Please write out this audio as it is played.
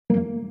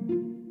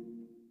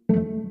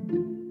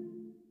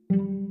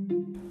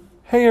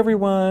Hey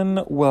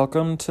everyone,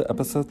 welcome to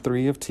episode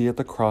 3 of Tea at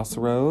the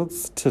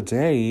Crossroads.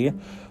 Today,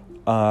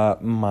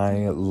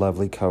 my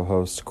lovely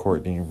co-host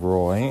Courtney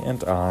Roy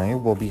and I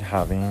will be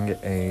having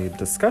a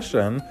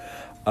discussion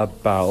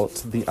about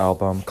the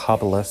album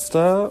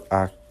Kabbalista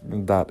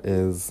that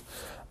is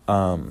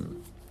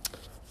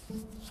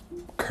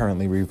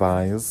currently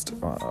revised.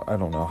 I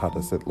don't know how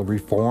to say it,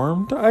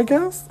 reformed, I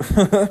guess,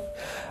 for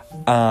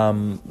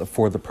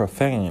the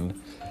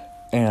profane.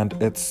 And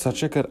it's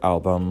such a good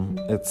album.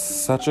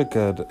 It's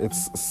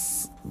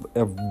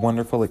a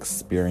wonderful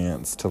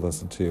experience to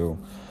listen to.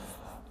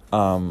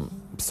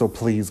 So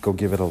please go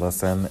give it a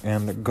listen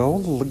and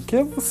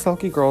give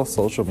Selkie Girl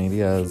social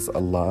medias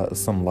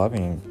some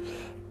loving,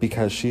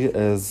 because she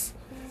is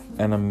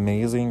an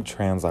amazing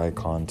trans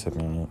icon to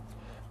me.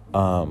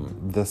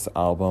 This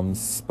album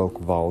spoke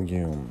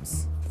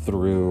volumes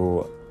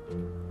through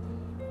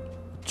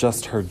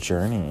just her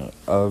journey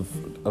of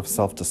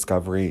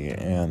self-discovery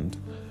and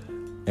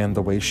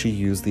the way she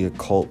used the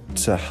occult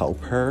to help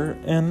her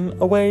in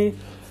a way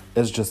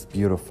is just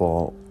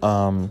beautiful.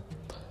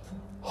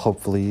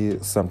 Hopefully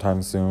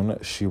sometime soon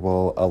she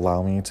will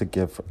allow me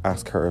to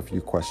ask her a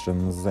few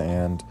questions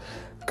and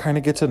kind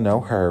of get to know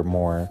her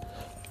more.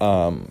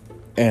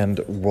 And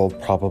we'll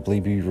probably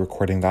be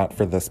recording that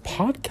for this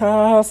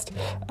podcast.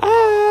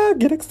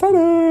 Get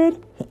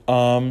excited.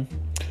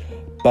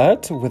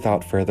 But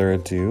without further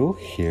ado,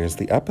 here's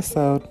the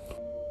episode.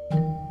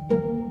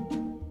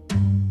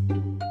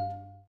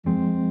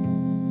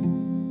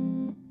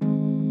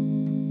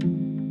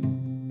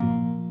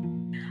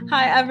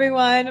 Hi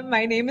everyone,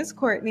 my name is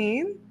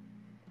Courtney.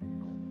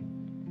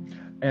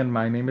 And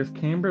my name is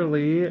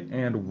Kimberly,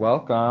 and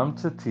welcome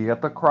to Tea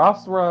at the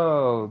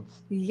Crossroads.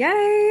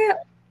 Yay!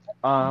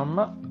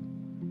 I'm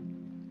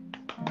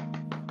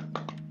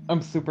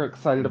super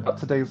excited about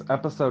today's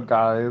episode,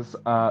 guys.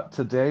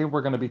 Today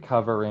we're going to be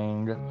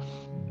covering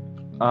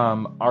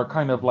our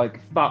kind of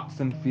like thoughts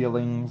and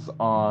feelings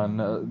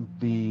on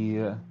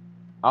the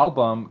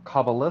album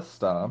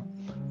Kabbalista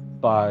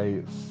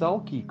by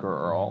Selkie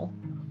Girl.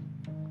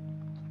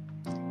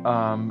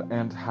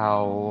 And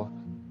how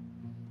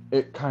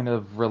it kind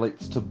of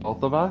relates to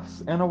both of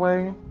us in a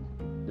way,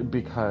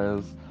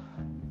 because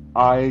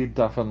I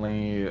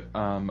definitely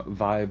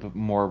vibe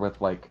more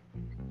with like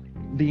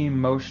the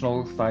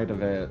emotional side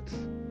of it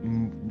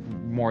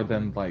more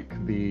than like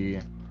the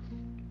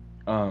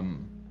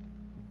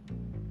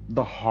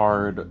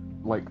hard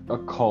like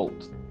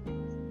occult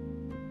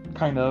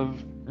kind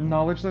of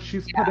knowledge that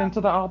she's put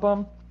into the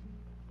album.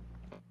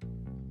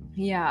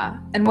 Yeah,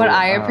 and what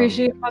I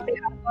appreciate about the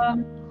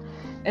album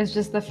is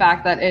just the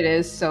fact that it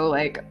is so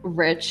like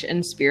rich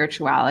in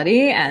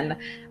spirituality, and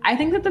I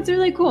think that that's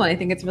really cool, and I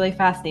think it's really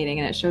fascinating,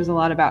 and it shows a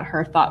lot about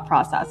her thought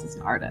process as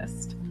an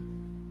artist.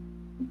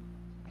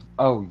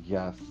 Oh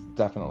yes,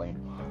 definitely.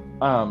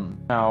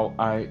 Now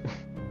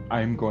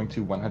I'm going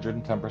to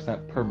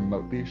 110%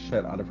 promote the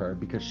shit out of her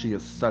because she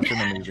is such an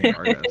amazing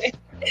artist.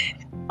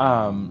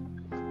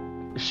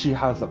 She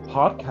has a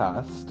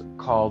podcast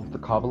called the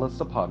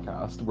Kabbalista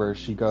Podcast, where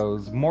she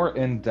goes more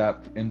in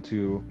depth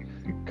into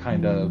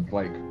kind of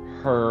like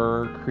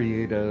her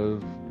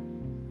creative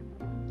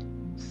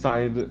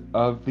side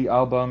of the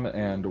album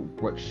and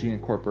what she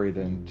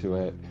incorporated into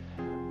it,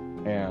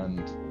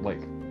 and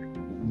like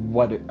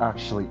what it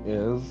actually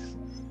is,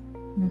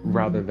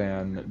 rather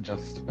than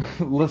just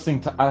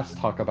listening to us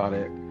talk about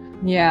it.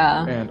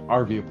 Yeah. And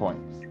our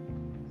viewpoints.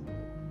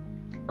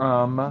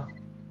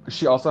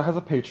 She also has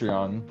a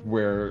Patreon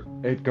where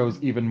it goes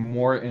even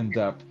more in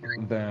depth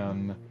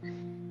than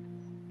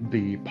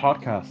the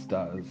podcast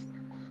does.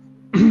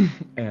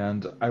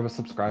 And I was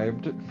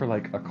subscribed for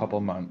like a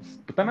couple months,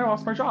 but then I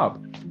lost my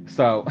job.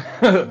 So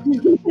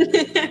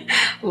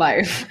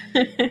Life.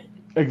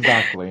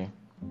 Exactly.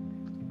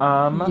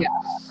 Yeah.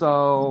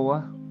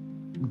 So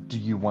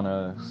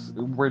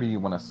where do you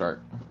wanna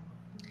start?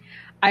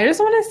 I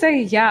just want to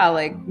say, yeah,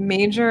 like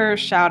major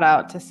shout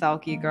out to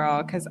Selkie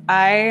Girl, because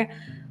I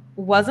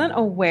wasn't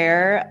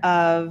aware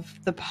of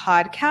the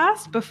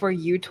podcast before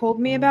you told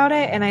me about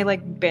it, and I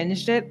like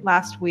binged it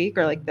last week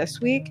or like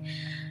this week,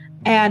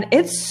 and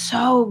it's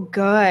so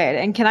good.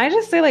 And can I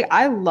just say, like,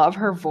 I love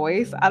her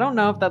voice. I don't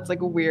know if that's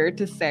like weird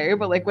to say,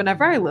 but like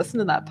whenever I listen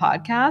to that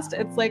podcast,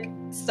 it's like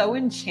so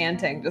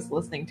enchanting just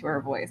listening to her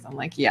voice. I'm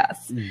like,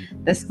 yes,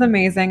 this is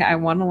amazing. I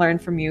want to learn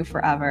from you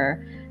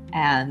forever.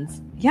 And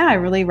yeah, I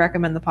really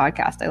recommend the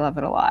podcast. I love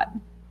it a lot.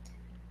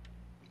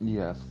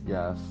 Yes,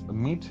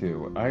 me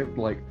too. I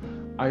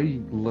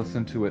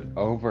listen to it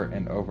over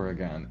and over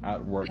again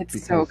at work.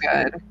 It's so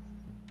good.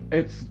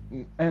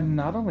 And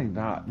not only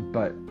that,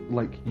 but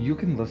like you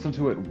can listen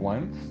to it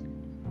once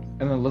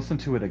and then listen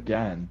to it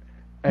again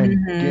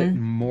and get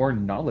more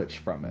knowledge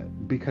from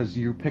it, because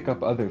you pick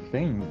up other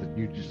things that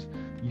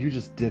you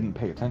just didn't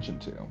pay attention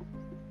to.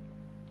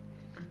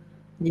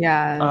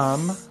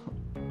 Yes.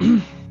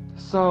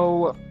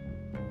 So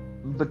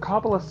the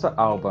Kabbalista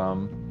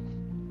album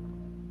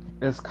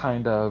is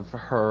kind of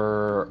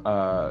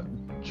her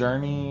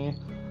journey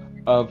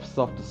of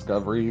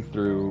self-discovery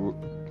through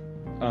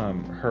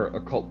her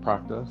occult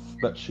practice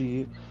that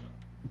she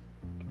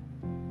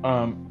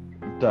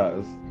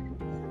does,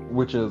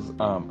 which is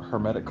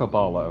Hermetic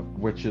Kabbalah,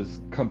 which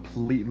is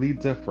completely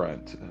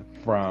different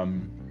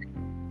from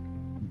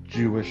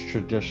Jewish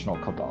traditional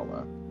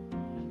Kabbalah.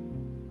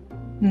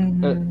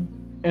 Mm-hmm.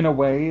 In a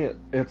way,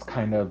 it's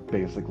kind of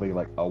basically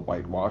like a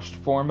whitewashed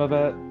form of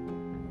it,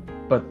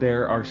 but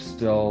there are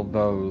still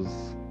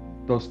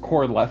those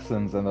core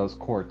lessons and those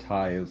core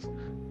ties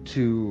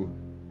to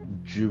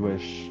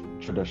Jewish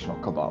traditional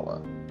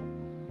Kabbalah.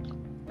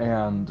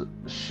 And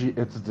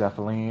it's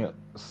definitely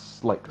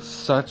like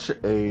such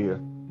a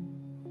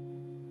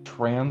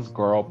trans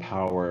girl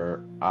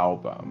power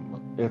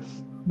album.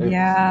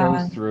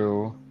 Yeah.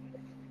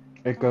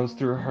 It goes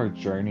through her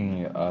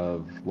journey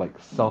of like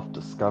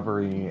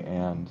self-discovery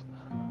and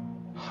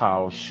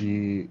how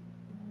she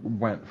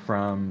went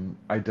from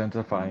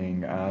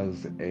identifying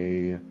as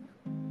a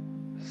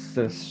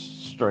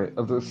cis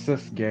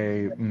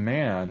gay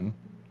man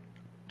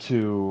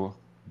to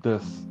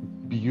this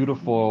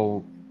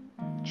beautiful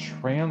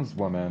trans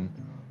woman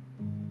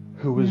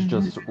who is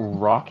just Mm-hmm.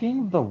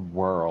 rocking the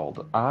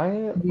world. I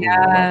love her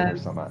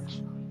Yes. so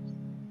much.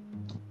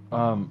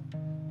 Um,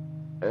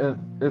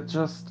 it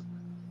just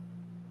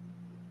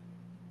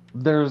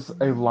there's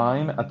a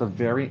line at the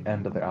very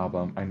end of the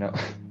album. I know,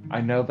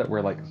 I know that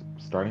we're like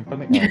starting from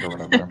the end or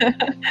whatever,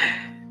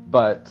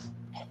 but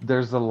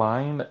there's a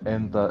line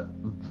in the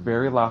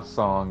very last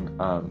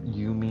song,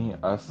 "You, Me,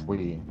 Us,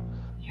 We,"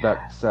 that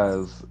Yes.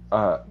 says,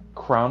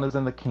 "Crown is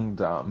in the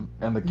kingdom,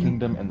 and the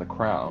kingdom in the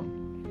crown."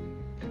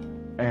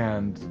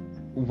 And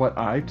what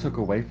I took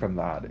away from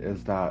that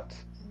is that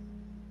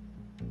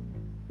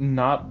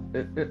not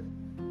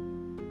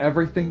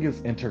everything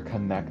is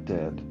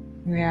interconnected,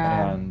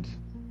 Yeah. and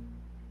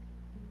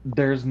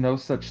there's no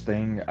such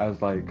thing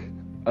as like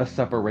a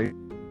separate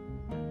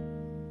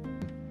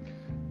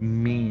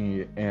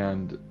me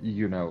and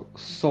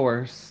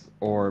source,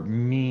 or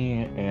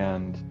me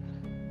and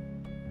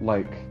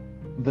like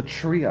the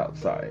tree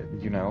outside.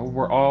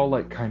 We're all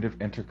like kind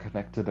of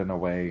interconnected in a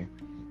way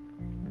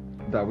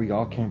that we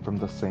all came from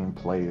the same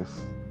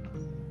place.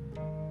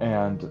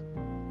 And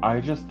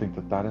I just think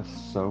that that is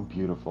so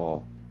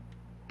beautiful,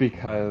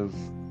 because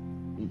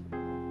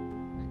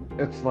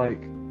it's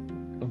like,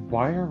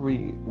 why are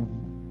we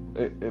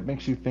it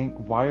makes you think,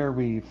 why are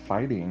we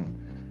fighting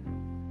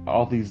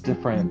all these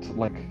different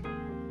like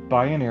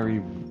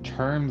binary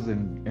terms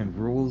and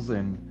rules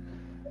and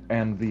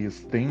these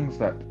things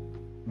that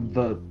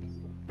the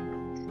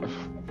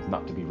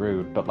not to be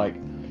rude, but like,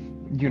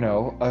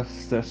 a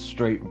cis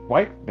straight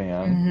white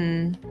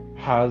man Mm-hmm.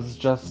 has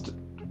just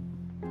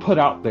put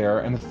out there,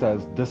 and it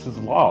says this is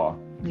law.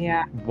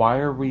 Yeah. Why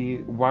are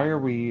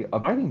we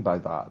abiding by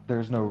that?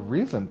 There's no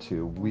reason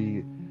to.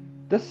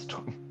 This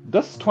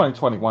this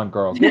 2021,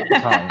 girl, get with the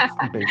times,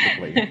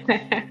 basically.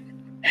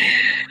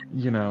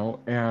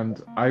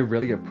 And I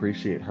really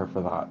appreciate her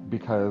for that,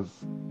 because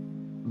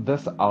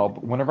this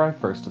album, whenever I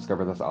first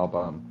discovered this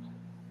album,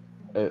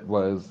 it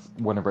was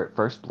whenever it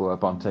first blew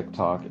up on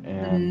TikTok,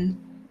 and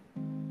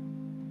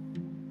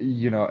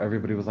Mm.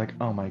 everybody was like,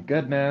 "Oh my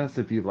goodness,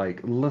 if you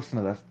like listen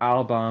to this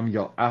album,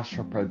 you'll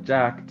astral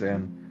project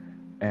and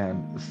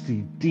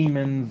see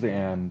demons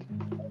and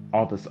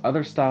all this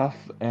other stuff."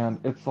 And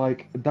it's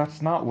like,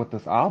 that's not what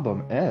this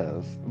album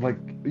is. Like,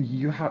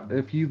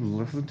 if you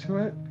listen to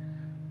it,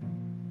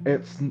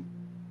 it's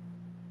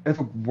it's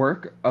a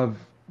work of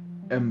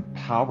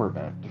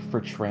empowerment for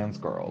trans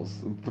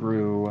girls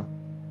through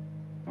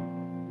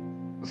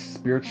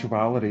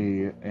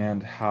spirituality,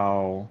 and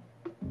how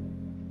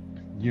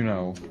you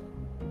know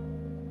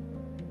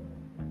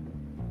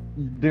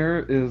there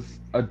is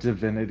a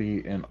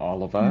divinity in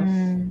all of us,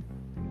 Mm.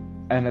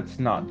 and it's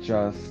not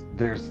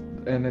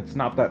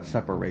that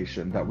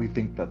separation that we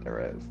think that there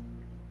is.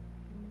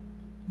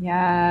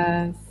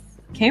 Yes.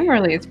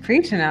 Kimberly is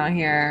preaching out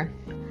here.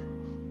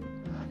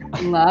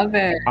 Love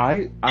it.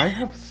 I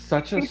have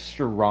such a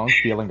strong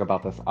feeling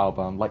about this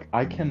album. Like,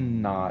 I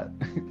cannot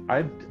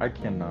I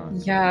cannot.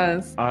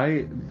 Yes.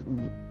 I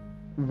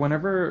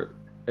Whenever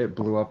it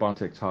blew up on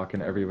TikTok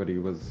and everybody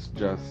was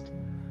just,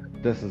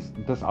 this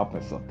album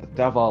is of the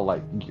devil,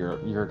 like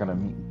you're gonna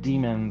meet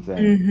demons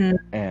Mm-hmm.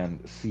 and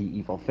see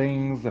evil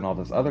things and all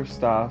this other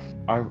stuff.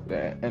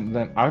 And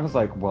then I was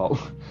like, well,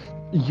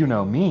 you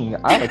know me,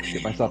 I like to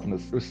get myself in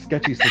this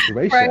sketchy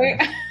situation.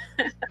 Right.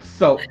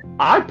 So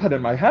I put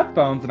in my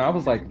headphones and I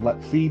was like,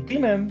 let's see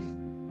demons.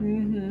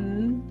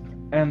 Mm-hmm.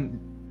 And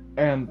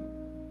and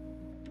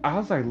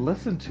as I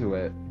listened to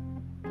it,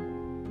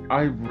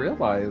 I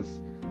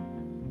realized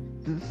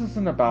this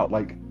isn't about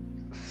like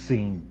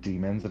seeing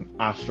demons and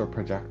astral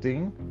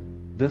projecting.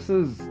 This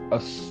is a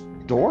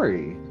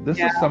story. This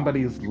Yeah. is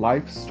somebody's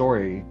life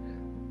story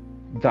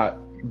that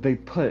they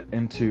put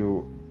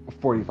into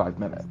 45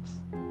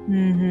 minutes,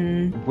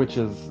 Mm-hmm. which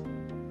is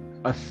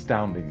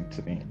astounding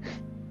to me.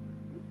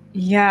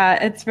 Yeah,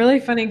 it's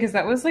really funny because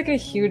that was like a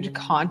huge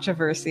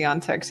controversy on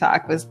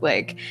TikTok was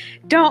like,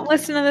 don't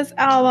listen to this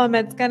album.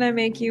 It's gonna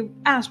make you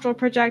astral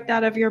project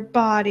out of your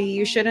body.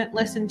 You shouldn't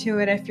listen to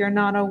it if you're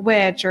not a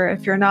witch or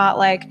if you're not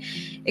like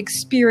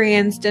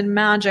experienced in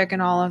magic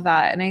and all of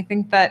that. And I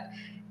think that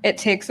it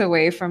takes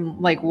away from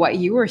like what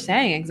you were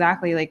saying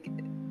exactly. Like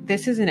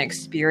this is an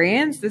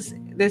experience.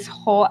 This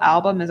whole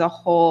album is a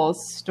whole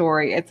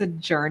story. It's a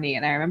journey.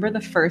 And I remember the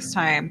first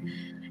time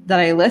that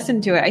I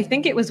listened to it. I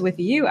think it was with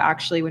you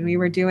actually when we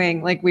were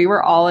doing like we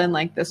were all in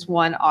like this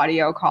one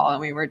audio call and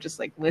we were just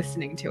like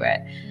listening to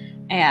it.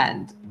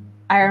 And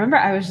I remember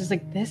I was just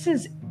like, this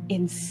is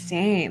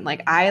insane.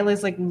 Like I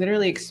was like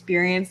literally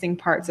experiencing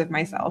parts of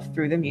myself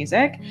through the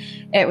music.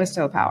 It was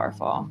so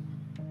powerful.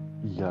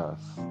 Yes.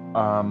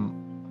 Um,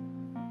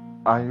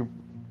 I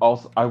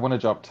I want to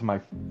jump to my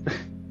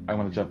I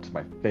want to jump to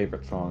my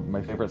favorite song.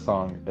 My favorite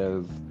song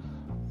is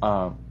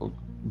um,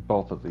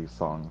 both of these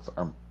songs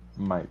are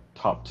my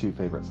top two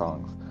favorite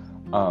songs.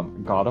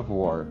 God of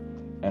War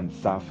and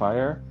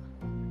Sapphire.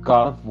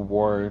 God of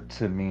War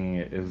to me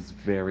is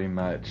very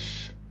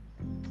much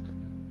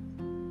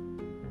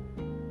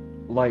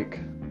like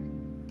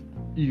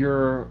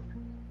you're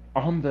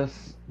on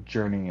this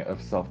journey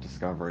of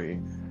self-discovery,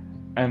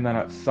 and then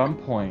at some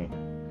point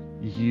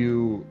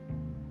you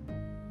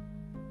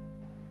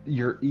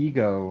your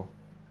ego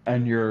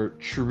and your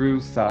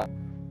true self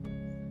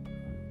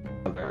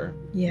together,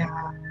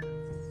 Yeah.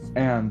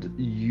 and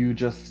you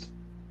just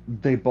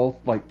they both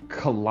like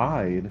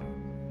collide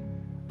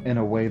in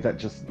a way that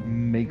just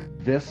makes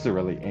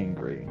viscerally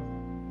angry.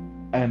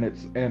 And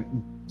it's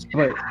and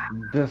but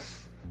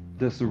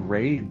this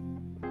rage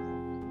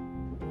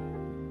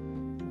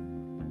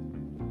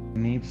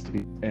needs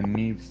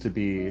to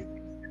be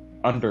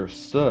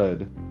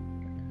understood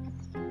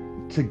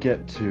to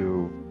get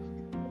to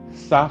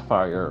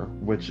Sapphire,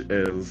 which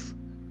is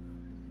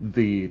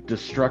the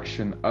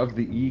destruction of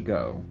the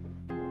ego,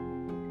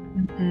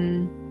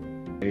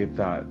 Mm-hmm.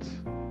 that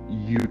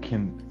you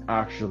can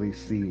actually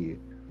see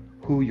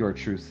who your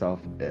true self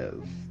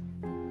is,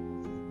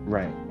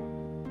 right?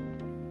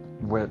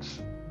 Which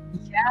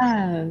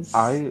Yes.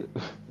 I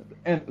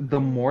and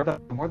the more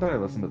that I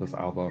listen to this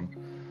album,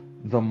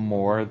 the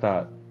more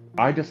that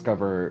I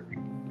discover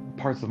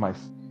parts of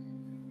myself.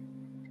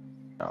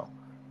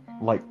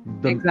 Like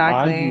the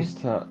Exactly.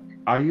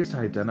 I used to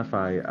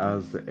identify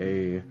as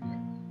a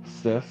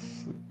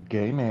cis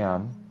gay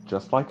man,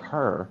 just like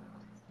her.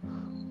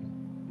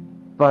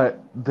 But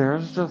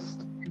there's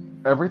just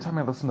every time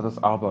I listen to this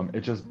album,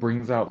 it just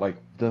brings out like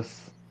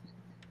this.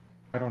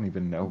 I don't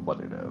even know what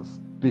it is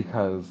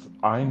because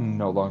I'm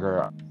no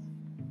longer.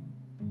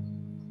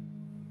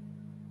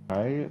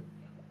 I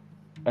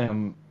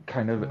am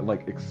kind of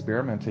like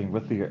experimenting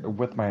with the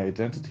with my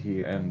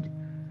identity and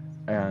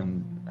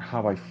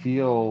how I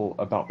feel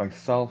about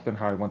myself and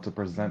how I want to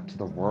present to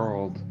the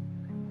world.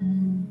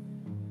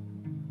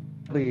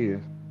 Really,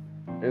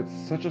 it's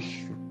such a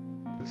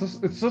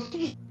it's just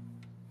a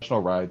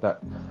emotional ride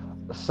that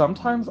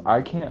sometimes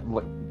I can't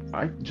like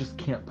I just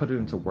can't put it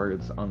into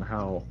words on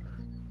how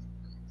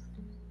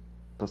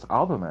this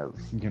album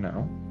is, you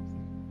know?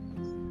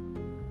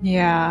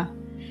 Yeah.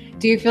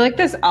 Do you feel like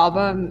this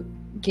album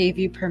gave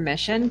you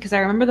permission? Because I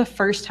remember the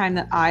first time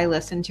that I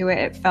listened to it,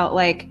 it felt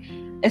like,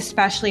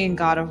 especially in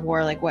God of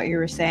War, like what you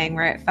were saying,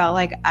 where it felt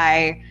like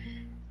I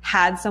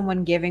had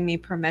someone giving me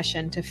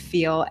permission to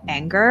feel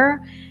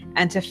anger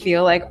and to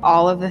feel like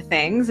all of the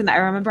things. And I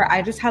remember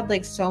I just had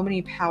like so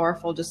many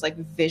powerful, just like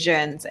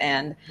visions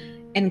and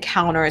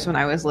encounters when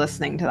I was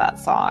listening to that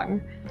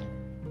song.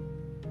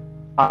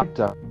 I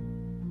done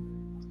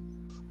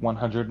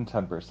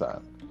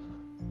 110%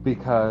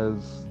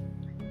 because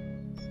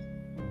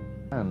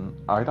and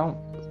I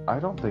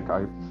don't think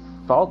I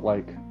felt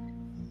like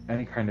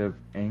any kind of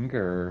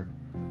anger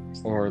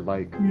or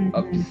like Mhm.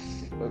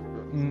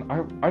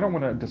 I don't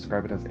want to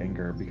describe it as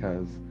anger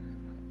because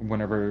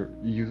whenever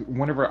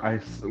I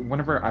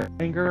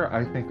anger,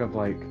 I think of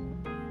like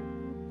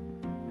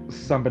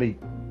somebody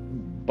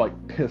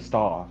like pissed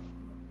off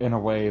in a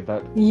way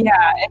that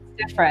Yeah, it's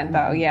different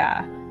though.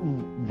 Yeah.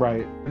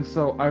 right. And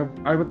so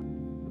I would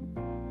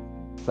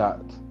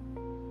set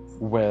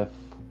with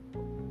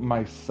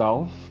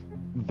myself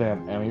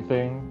than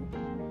anything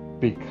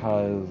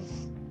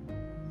because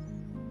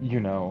you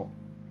know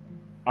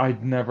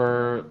I'd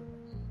never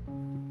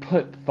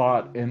put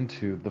thought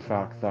into the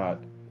fact that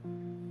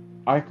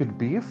I could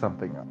be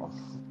something else.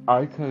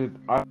 I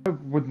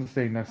wouldn't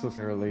say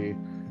necessarily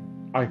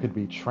I could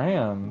be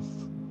trans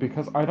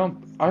because I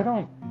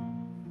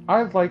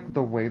like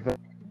the way that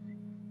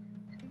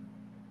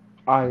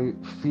I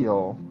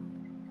feel,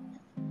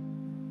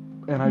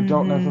 and I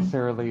don't Hmm.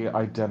 necessarily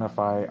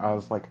identify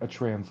as like a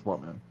trans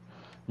woman,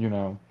 you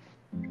know.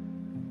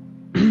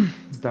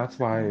 That's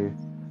why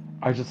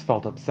I just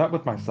felt upset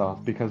with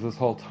myself because this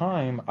whole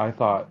time I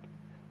thought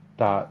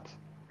that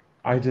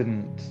I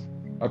didn't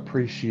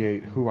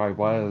appreciate who I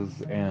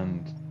was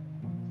and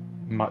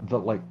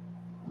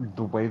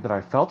the way that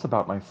I felt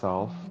about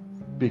myself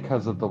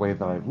because of the way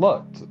that I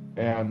looked.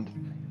 And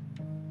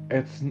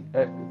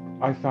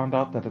I found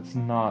out that it's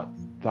not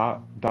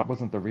that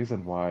wasn't the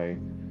reason why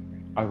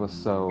I was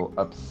so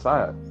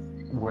upset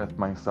with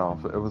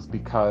myself. It was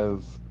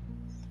because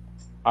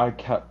I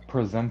kept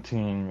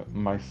presenting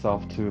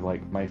myself to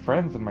like my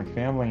friends and my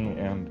family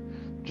and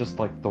just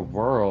like the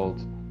world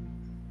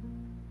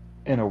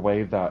in a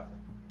way that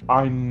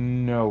I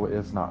know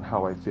is not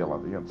how I feel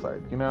on the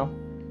inside, you know?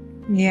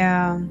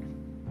 Yeah,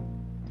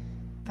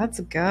 that's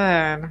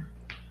good.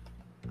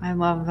 I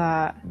love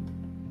that.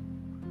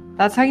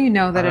 That's how you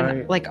know that an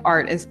I like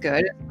art is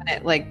good, when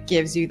it like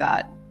gives you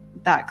that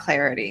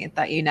clarity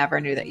that you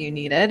never knew that you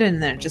needed,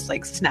 and then it just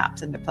like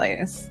snaps into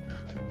place.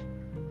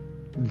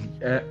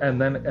 and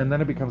then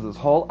it becomes this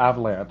whole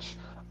avalanche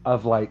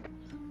of like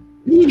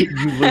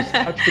you lose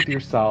Yeah. touch with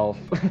yourself.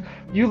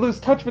 You lose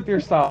touch with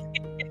yourself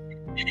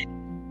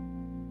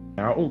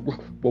now.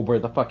 Well, where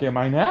the fuck am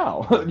I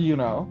now? You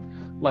know?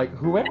 Like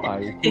who am I?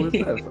 Who is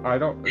this? I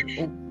don't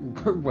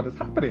what is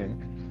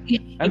happening?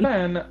 And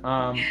then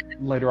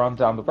later on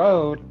down the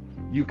road,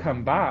 you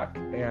come back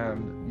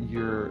and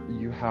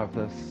you have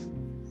this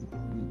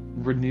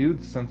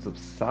renewed sense of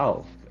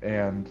self,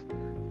 and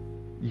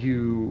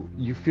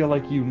you feel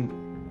like you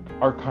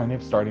are kind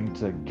of starting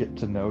to get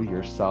to know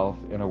yourself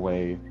in a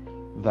way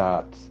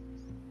that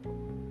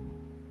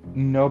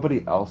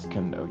nobody else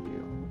can know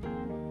you.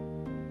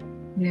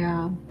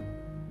 Yeah.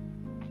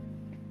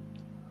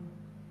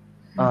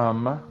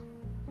 Um,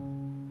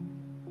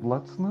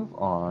 let's move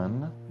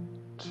on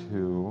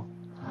to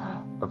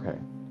okay,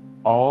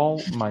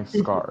 All My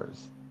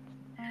Scars.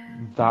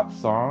 That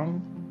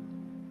song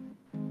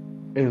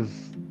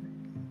is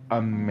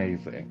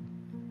amazing.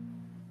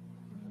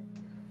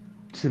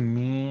 To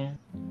me,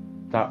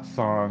 that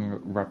song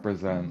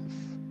represents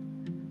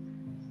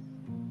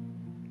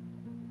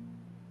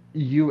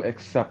you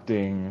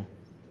accepting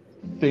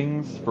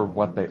things for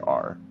what they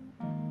are.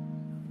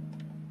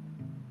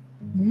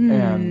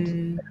 And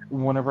Hmm.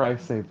 whenever I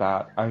say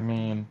that, I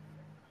mean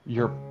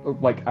your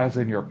like as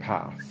in your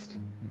past.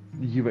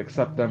 You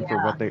accept them for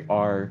Yeah. what they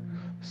are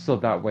so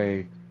that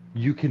way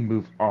you can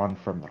move on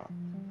from that.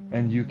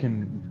 And you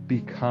can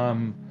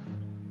become,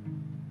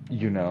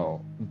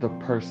 the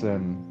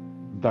person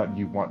that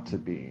you want to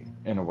be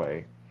in a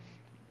way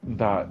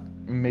that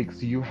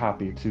makes you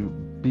happy to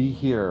be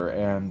here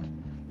and,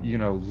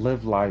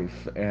 live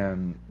life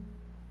and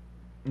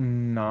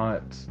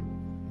not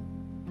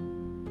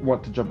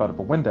want to jump out of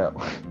a window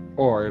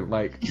or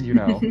like,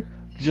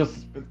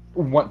 just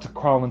want to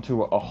crawl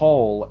into a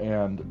hole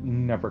and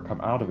never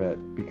come out of it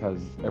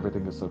because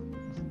everything is so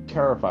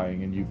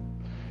terrifying and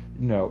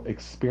you've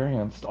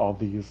experienced all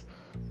these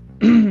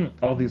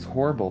all these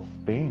horrible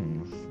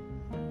things,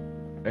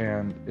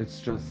 and it's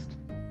just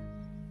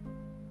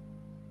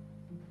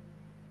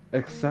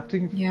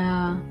accepting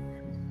Yeah.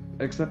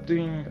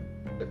 accepting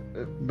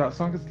that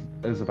song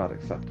is about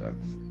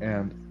acceptance,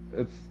 and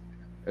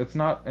it's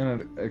not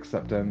an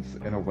acceptance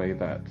in a way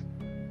that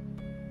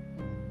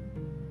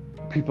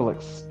people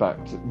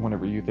expect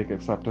whenever you think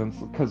acceptance,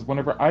 because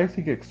whenever I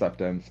think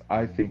acceptance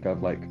I think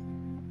of like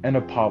an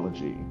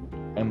apology,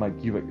 and like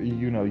you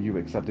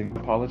accepting an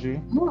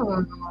apology.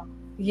 Ooh.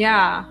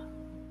 Yeah.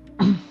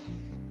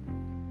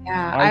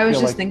 Yeah. I I was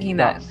feel just like thinking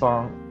that that.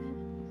 song.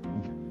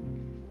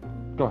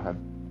 Go ahead.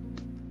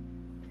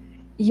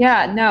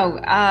 Yeah, no,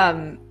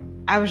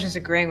 I was just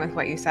agreeing with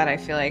what you said. I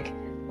feel like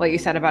what you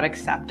said about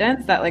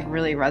acceptance, that like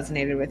really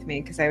resonated with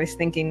me, because I was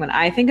thinking, when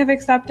I think of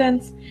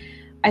acceptance,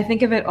 I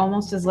think of it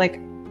almost as like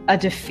a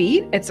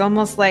defeat. It's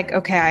almost like,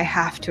 okay, I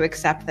have to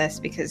accept this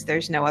because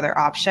there's no other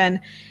option,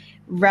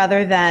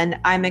 rather than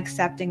I'm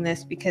accepting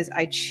this because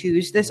I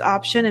choose this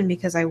option and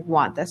because I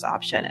want this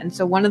option. And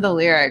so one of the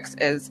lyrics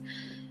is,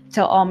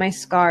 "Till all my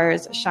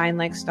scars shine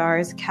like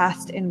stars,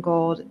 cast in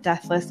gold,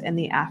 deathless in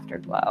the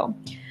afterglow."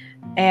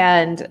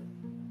 And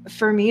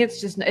for me,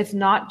 it's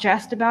not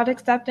just about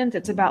acceptance.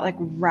 It's about like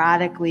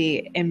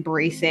radically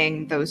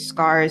embracing those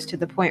scars to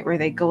the point where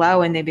they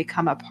glow and they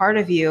become a part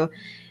of you,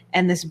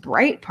 and this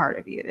bright part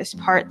of you, this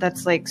part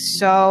that's like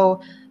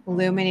so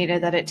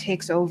illuminated that it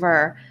takes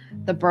over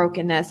the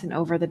brokenness and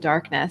over the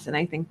darkness. And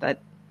I think that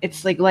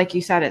it's like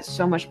you said, it's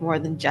so much more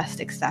than just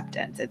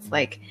acceptance. It's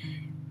like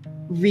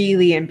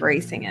really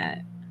embracing it.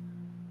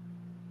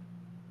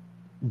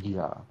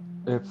 Yeah,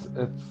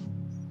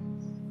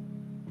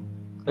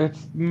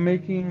 it's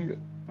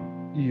making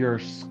your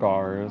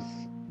scars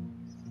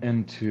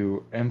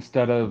into,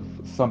 instead of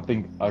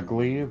something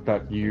ugly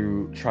that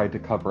you tried to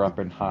cover up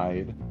and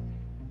hide,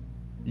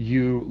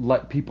 you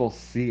let people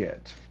see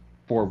it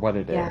for what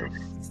it Yeah.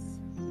 is.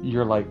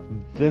 You're like,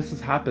 this has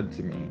happened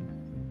to me,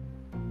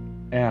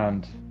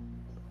 and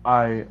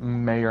I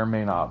may or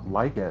may not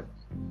like it,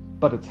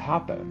 but it's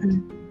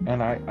happened.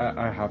 And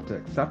I have to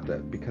accept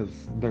it because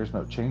there's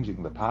no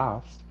changing the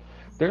past.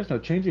 There's no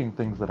changing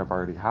things that have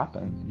already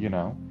happened, you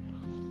know?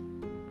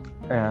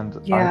 And I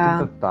think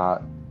Yeah.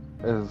 that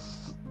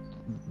is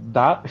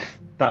that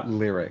that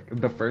lyric.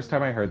 The first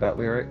time I heard that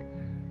lyric,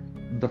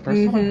 the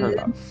first time I heard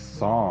Mm-hmm. that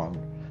song,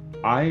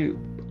 I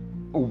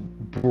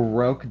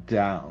broke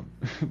down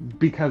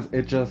because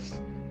it just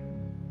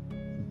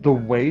the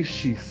way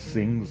she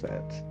sings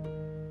it,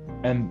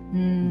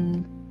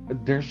 and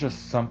there's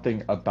just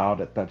something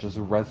about it that just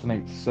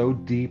resonates so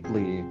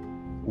deeply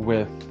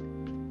with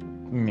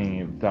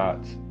me that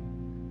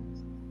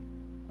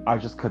I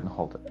just couldn't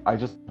hold it. I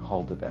just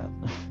hold it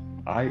in.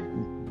 I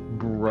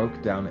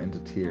broke down into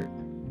tears.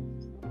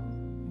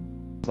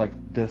 It's like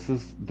this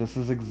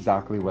is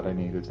exactly what I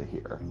needed to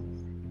hear.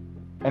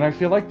 And I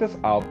feel like this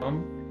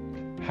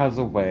album has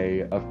a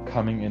way of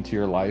coming into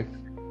your life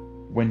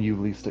when you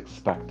least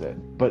expect it,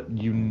 but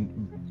you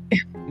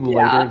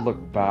later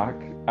look back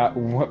at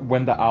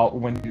when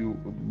you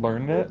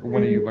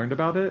learned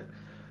about it,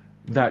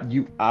 that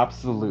you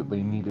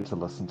absolutely needed to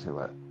listen to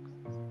it.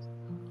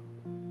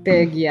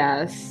 Big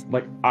yes.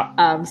 Like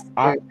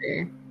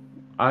Absolutely.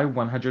 I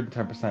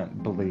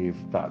 110% believe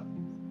that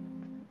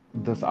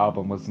this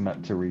album was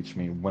meant to reach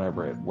me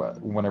whenever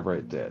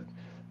it did,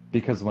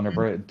 because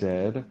whenever it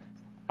did,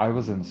 I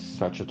was in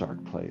such a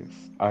dark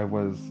place. I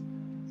was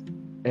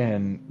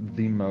in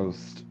the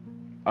most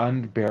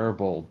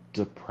unbearable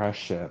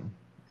depression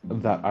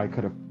that I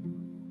could have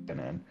been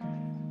in,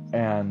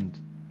 and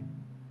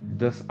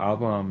this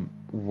album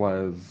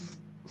was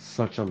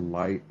such a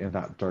light in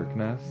that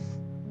darkness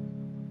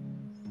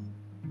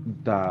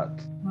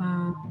that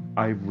Wow.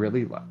 I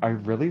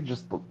really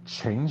just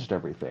changed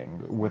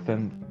everything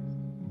within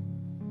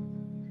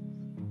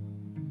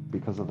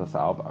because of this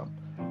album.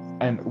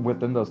 And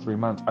within those 3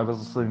 months, I was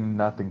listening to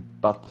nothing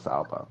but this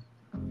album.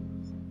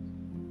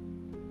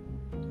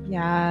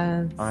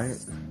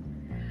 Yes.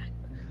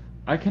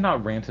 I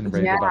cannot rant and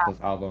rave about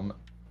this album.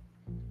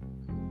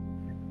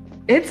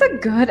 It's a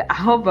good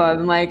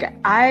album. Like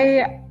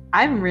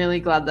I'm really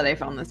glad that I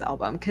found this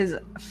album, because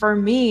for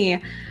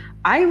me,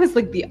 I was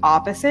like the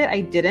opposite.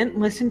 I didn't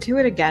listen to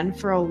it again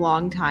for a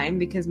long time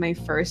because my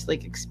first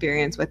like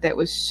experience with it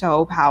was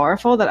so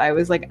powerful that I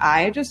was like,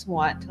 I just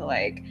want to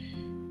like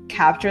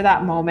capture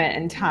that moment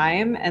in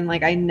time, and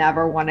like I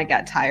never want to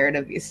get tired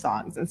of these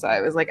songs. And so I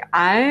was like,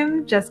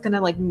 I'm just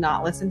gonna like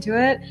not listen to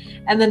it.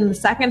 And then the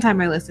second time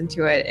I listened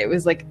to it, it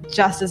was like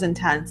just as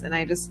intense. And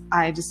I just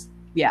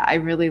yeah, I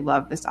really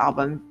love this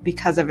album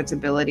because of its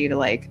ability to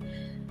like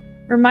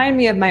remind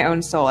me of my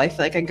own soul. I feel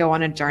like I go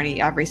on a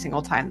journey every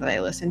single time that I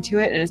listen to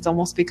it, and it's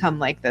almost become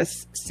like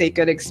this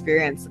sacred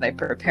experience that I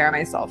prepare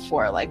myself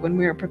for. Like when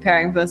we were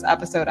preparing for this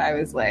episode, I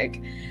was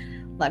like,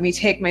 let me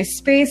take my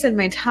space and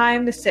my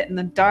time to sit in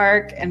the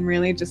dark and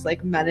really just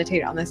like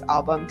meditate on this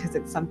album, because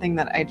it's something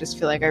that I just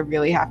feel like I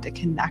really have to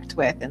connect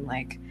with and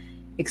like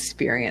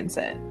experience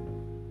it.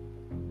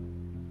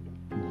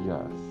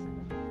 Yes.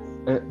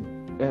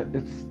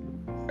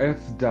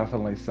 It's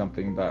definitely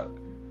something that,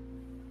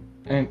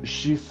 and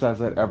she says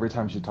it every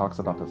time she talks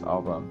about this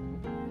album.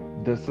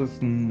 This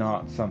is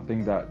not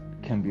something that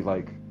can be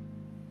like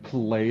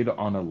played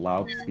on a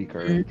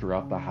loudspeaker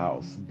throughout the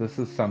house. This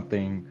is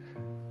something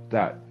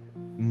that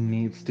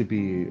needs to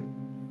be,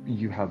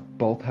 you have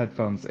both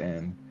headphones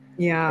in,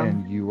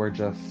 and you are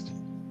just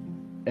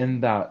in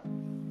that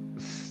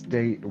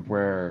state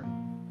where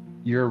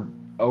you're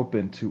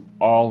open to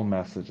all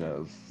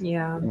messages,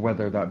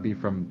 whether that be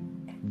from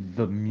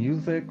the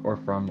music or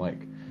from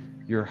like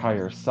your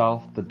higher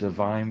self, the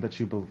divine that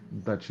you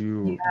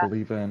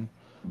believe in.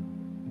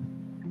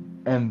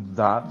 And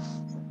that's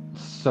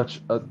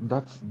such a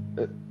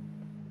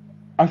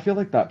I feel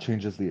like that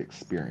changes the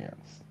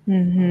experience.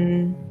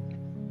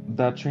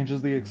 That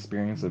changes the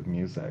experience of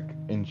music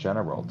in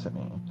general to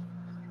me,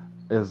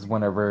 is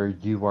whenever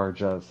you are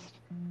just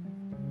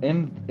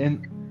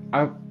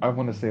I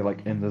want to say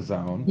like in the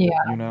zone,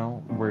 you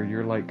know, where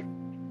you're like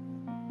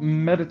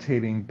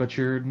meditating, but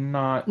you're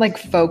not like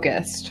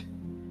focused.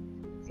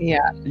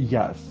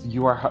 Yes,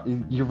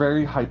 you're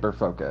very hyper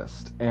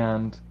focused,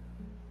 and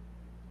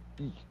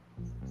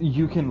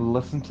you can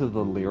listen to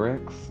the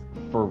lyrics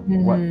for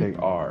what they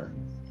are,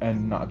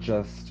 and not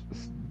just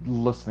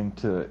listening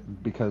to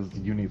it because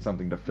you need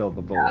something to fill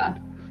the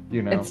void.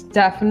 You know, it's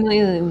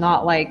definitely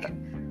not like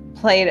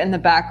played in the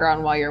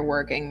background while you're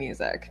working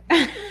music.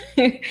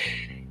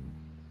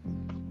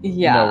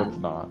 No, it's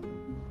not.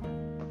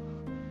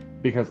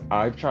 Because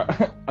I've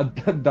tried.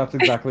 That's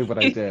exactly what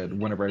I did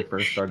whenever I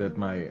first started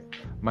my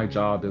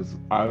job. Is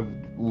I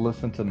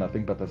listened to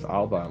nothing but this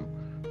album,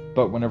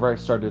 but whenever I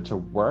started to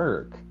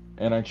work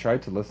and I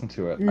tried to listen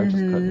to it, I just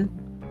couldn't.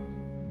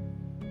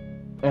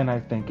 And I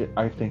think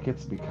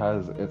it's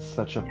because it's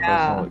such a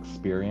personal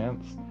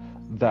experience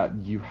that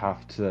you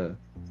have to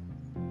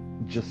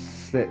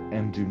just sit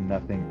and do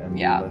nothing and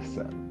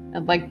listen.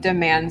 It like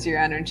demands your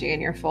energy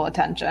and your full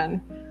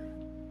attention.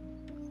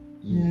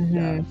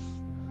 Yes.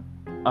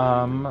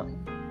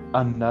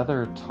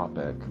 Another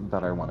topic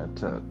that I wanted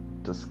to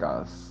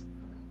discuss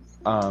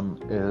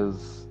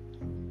is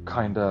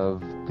kind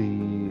of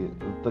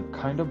the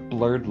kind of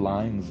blurred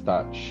lines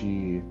that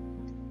she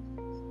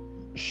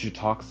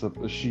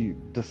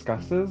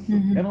discusses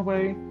in a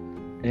way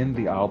in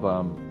the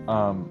album,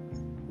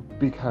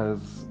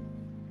 because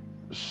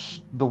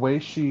the way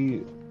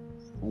she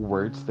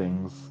words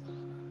things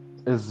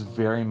is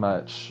very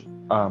much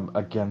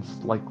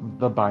against like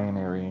the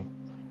binary,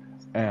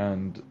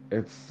 and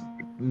it's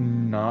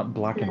not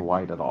black and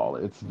white at all.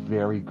 It's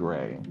very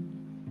gray.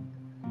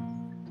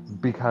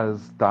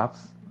 Because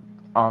that's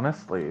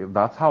honestly,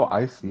 that's how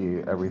I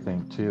see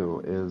everything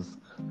too, is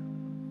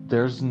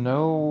there's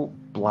no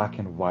black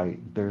and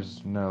white.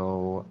 There's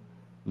no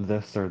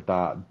this or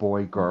that,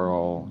 boy,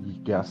 girl,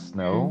 yes, Mm.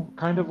 no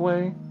kind of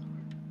way.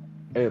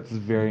 It's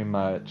very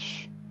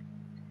much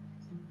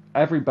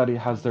everybody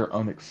has their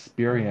own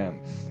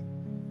experience,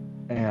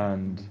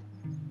 and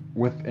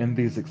within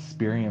these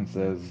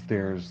experiences,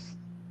 there's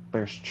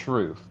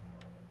truth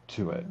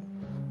to it.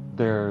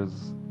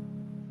 There's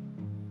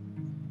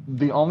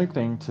the only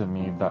thing to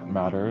me that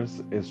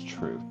matters is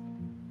truth,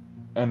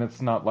 and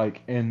it's not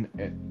like in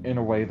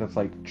a way that's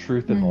like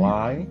truth and Mhm.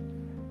 lie.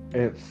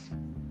 It's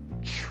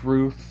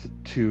truth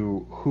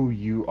to who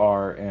you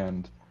are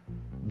and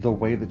the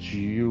way that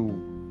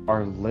you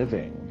are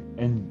living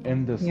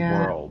in this Yeah.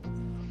 world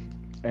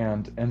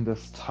and in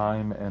this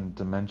time and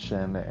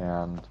dimension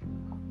and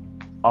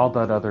all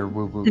that other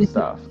woo woo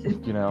stuff,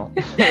 you know?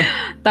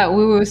 That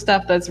woo-woo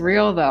stuff that's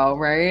real though,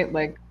 right?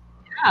 Like,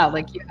 yeah,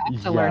 like you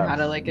have to learn how Yes,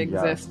 to like yes,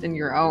 exist in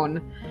your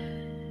own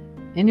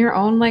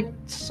like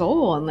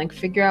soul and like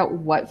figure out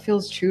what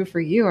feels true for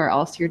you, or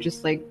else you're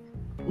just like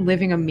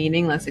living a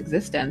meaningless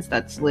existence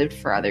that's lived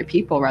for other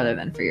people rather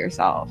than for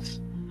yourself.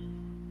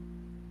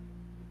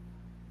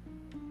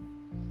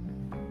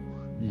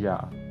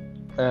 yeah.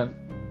 And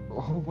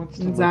who wants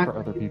to live for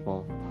other Exactly.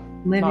 people?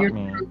 Live Not your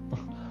me.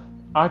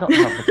 I don't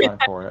have the time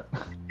for it.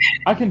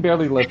 I can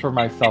barely live for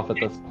myself at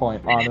this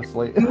point,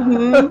 honestly.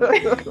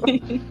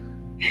 Mhm.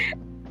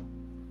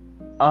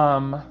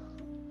 um,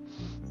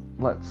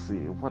 let's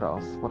see. What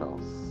else? What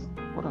else?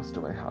 What else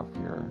do I have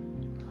here?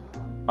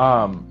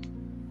 Um,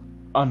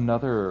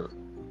 Another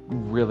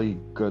really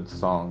good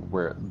song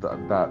where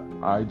that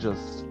I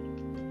just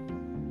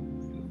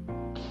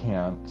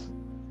can't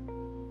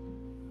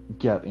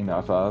get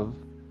enough of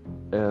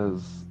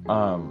is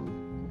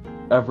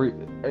every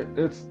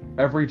it's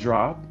Every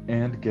Drop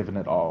and Given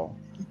It All,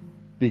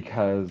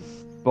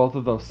 because both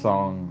of those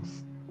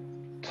songs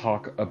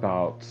talk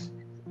about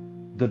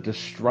the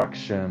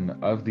destruction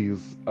of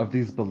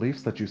these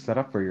beliefs that you set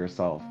up for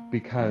yourself.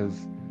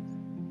 Because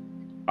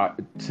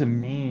to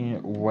me,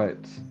 what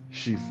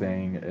she's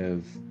saying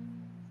is,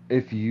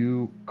 if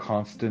you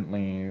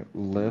constantly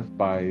live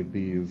by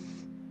these,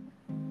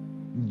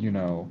 you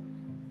know,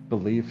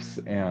 beliefs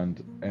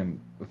and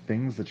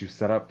things that you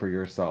set up for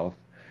yourself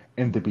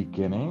in the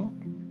beginning,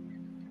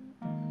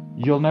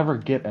 you'll never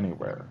get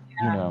anywhere,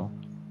 you know?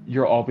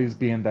 You'll always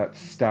be in that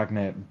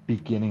stagnant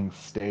beginning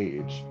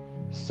stage.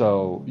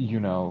 So, you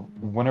know,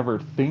 whenever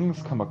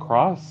things come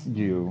across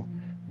you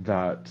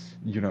that,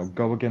 you know,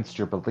 go against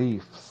your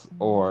beliefs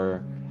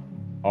or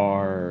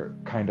are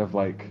kind of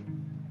like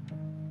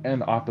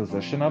in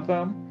opposition of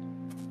them,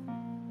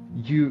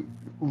 you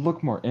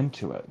look more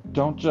into it.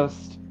 Don't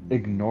just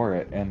ignore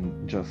it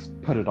and just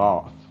put it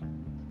off.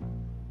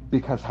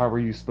 Because how are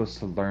you supposed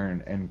to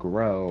learn and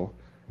grow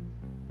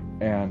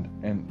and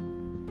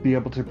be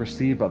able to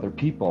perceive other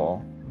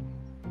people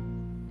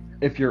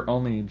if you're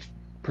only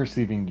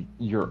perceiving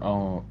your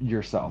own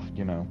yourself,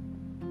 you know?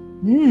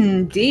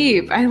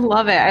 Deep. I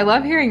love it. I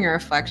love hearing your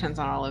reflections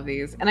on all of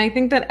these. And I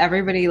think that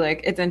everybody,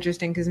 like, it's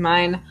interesting because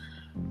mine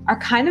are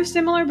kind of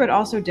similar, but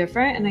also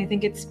different. And I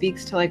think it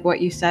speaks to, like, what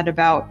you said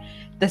about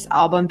this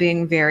album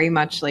being very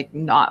much, like,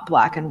 not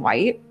black and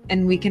white.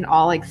 And we can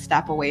all, like,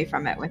 step away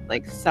from it with,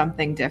 like,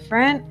 something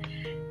different.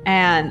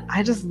 And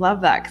I just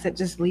love that because it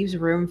just leaves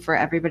room for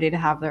everybody to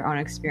have their own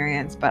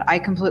experience. But I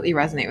completely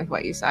resonate with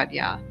what you said.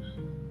 Yeah.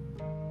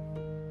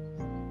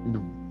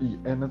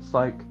 And it's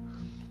like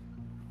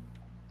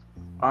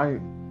I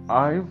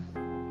I've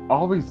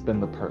always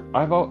been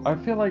I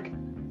feel like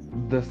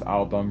this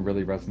album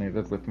really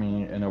resonated with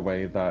me in a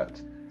way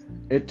that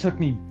it took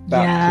me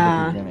back to the Yeah.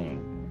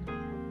 beginning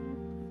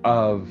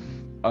of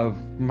of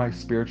my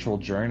spiritual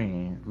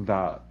journey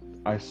that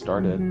I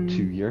started Hmm.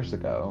 2 years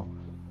ago.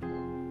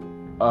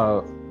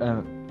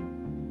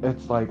 And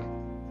it's like,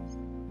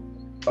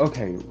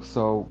 okay,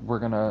 so we're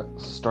gonna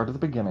start at the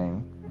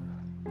beginning,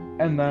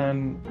 and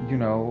then, you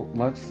know,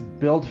 let's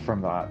build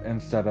from that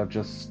instead of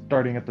just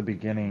starting at the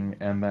beginning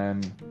and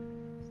then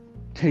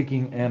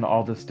taking in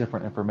all this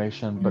different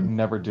information but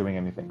never doing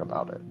anything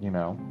about it, you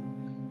know?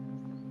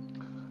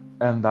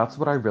 And that's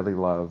what I really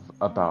love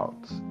about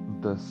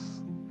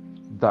this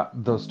that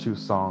those two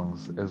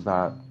songs is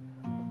that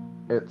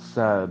it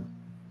said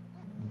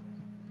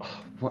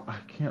what I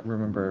can't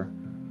remember.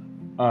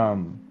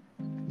 Um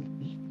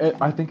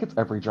I think it's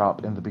Every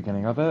Drop in the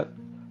beginning of it.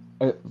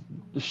 It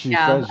she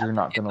Yeah. I'm says you're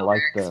not looking at gonna the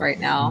like lyrics this, right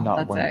now. not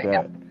That's one it.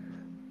 Yeah. bit.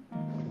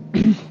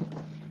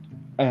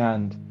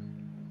 And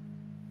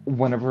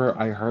whenever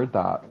I heard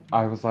that,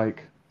 I was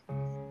like,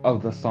 "Oh,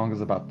 this song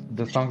is about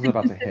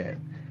to hit.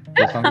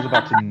 This song is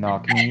about to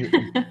knock me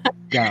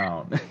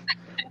down.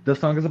 This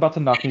song is about to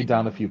knock me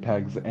down a few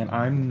pegs, and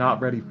I'm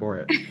not ready for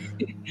it."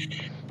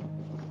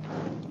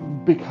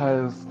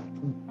 Because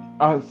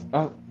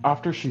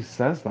after she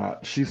says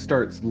that, she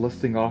starts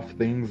listing off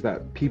things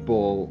that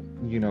people,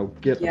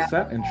 get Yeah.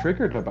 upset and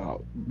triggered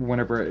about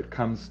whenever it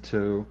comes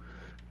to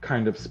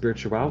kind of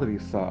spirituality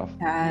stuff.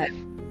 That,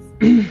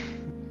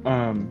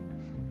 um,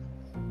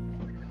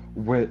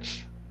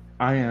 which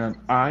I am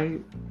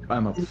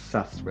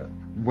obsessed with.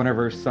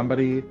 Whenever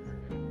somebody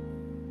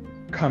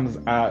comes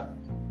at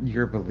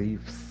your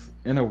beliefs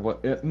in a way,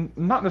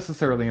 not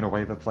necessarily in a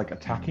way that's like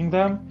attacking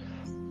them,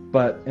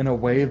 but in a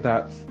way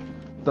that's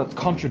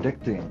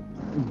contradicting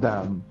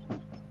them,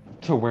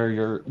 to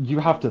where you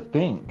have to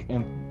think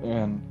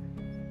and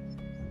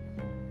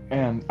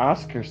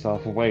ask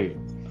yourself, wait,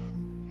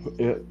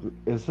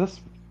 is this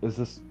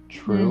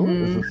true?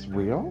 Is mm-hmm. this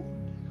real?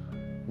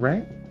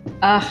 Right?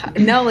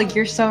 No, like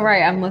you're so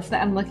right. I'm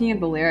looking at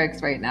the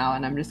lyrics right now,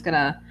 and I'm just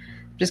gonna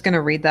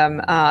read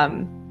them.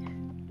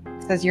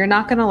 It says, "You're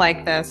not gonna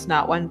like this,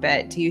 not one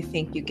bit. Do you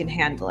think you can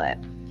handle it?"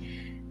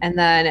 And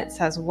then it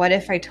says, "What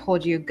if I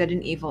told you good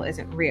and evil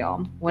isn't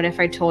real? What if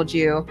I told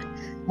you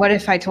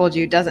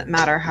it doesn't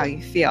matter how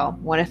you feel?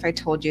 What if I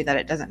told you that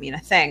it doesn't mean a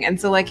thing?" And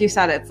so, like you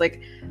said, it's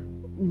like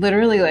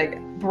literally like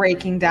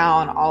breaking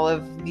down all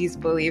of these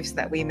beliefs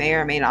that we may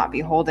or may not be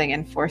holding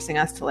and forcing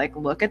us to like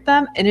look at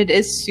them. And it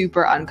is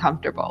super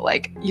uncomfortable.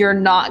 Like you're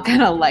not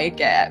gonna like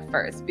it at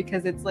first,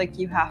 because it's like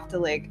you have to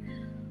like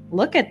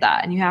look at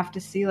that and you have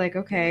to see like,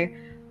 okay,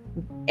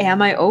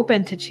 am I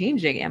open to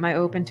changing? Am I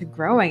open to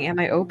growing? Am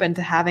I open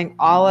to having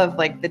all of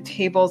like the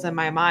tables in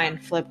my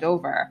mind flipped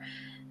over?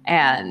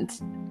 And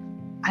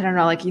I don't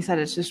know, like you said,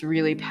 it's just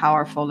really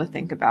powerful to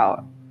think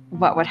about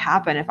what would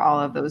happen if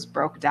all of those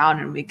broke down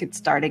and we could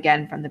start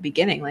again from the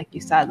beginning. Like you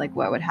said, like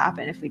what would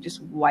happen if we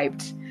just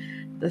wiped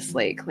the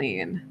slate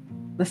clean?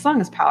 The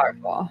song is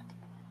powerful.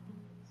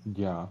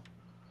 Yeah.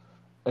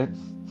 It's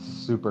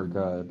super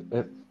good.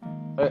 It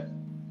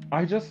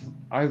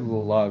I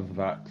love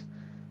that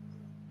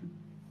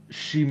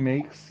she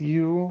makes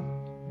you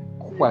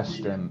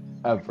question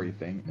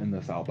everything in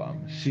this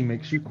album. She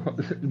makes you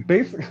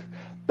basically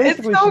It's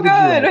basically so she gives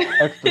you an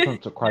good.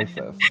 existential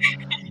crisis.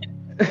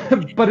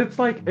 But it's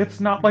like, it's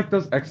not like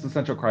those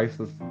existential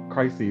crises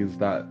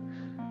that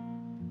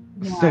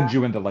Yeah. send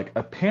you into like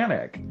a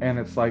panic and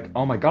it's like,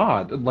 oh my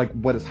god, like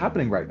what is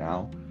happening right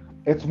now.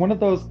 It's one of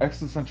those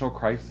existential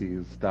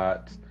crises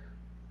that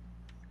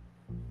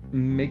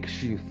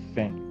makes you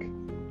think,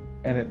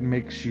 and it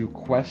makes you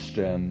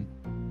question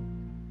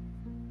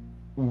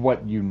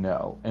what you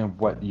know and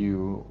what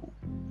you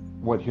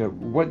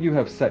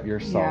have set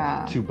yourself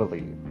Yeah. to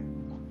believe.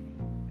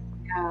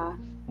 Yeah.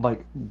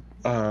 Like,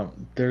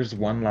 there's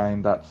one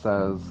line that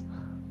says,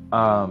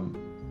 um,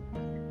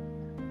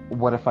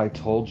 "What if I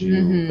told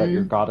you that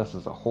your Mm-hmm. goddess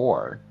is a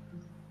whore?"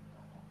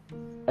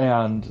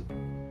 And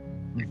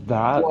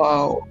that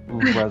Whoa.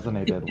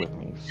 resonated with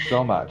me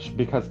so much,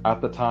 because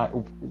at the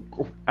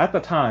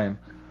time,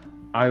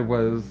 I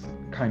was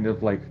kind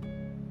of like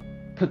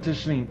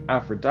petitioning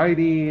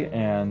Aphrodite,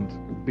 and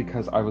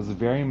because I was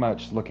very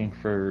much looking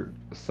for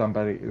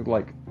somebody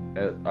like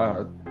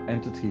a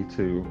entity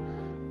to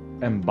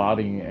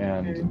embody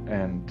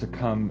and to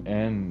come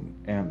in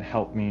and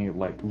help me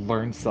like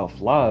learn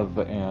self-love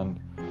and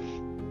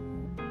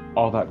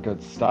all that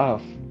good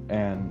stuff.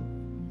 And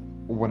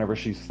whenever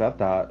she said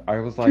that, I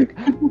was like,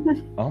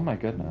 oh my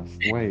goodness,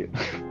 wait,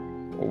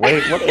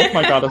 wait, what if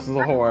my goddess is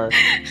a whore?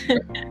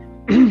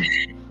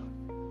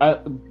 Uh,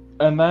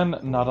 and then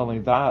not only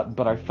that,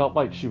 but I felt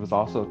like she was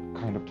also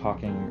kind of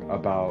talking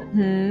about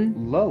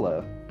Hmm.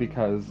 Lilith,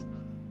 because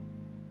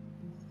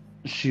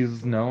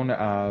she's known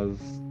as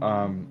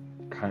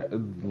kind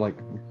of like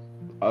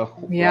a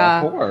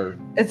Yeah. whore,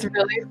 It's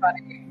really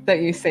funny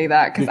that you say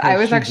that, because I because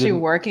was she actually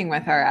didn't. working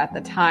with her at the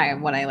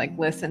time when I like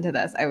listened to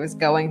this. I was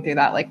going through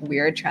that like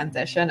weird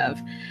transition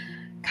of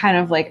kind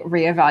of like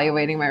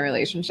reevaluating my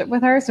relationship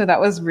with her. So that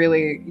was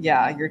really,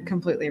 yeah, you're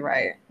completely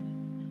right.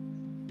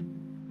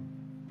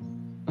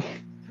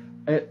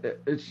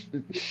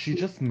 She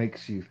just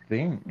makes you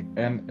think,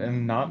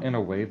 and not in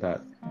a way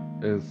that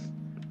is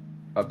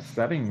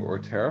upsetting or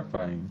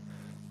terrifying,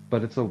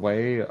 but it's a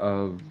way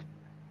of,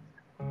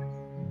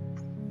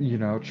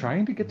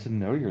 trying to get to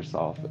know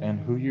yourself and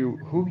who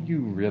you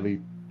really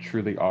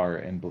truly are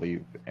and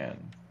believe in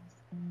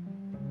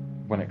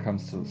when it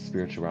comes to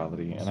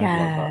spirituality. And I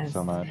love that Yes.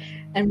 so much.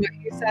 And what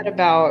you said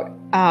about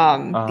the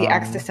Um,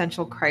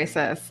 existential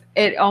crisis,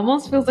 it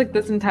almost feels like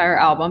this entire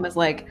album is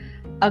like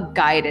a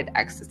guided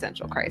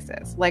existential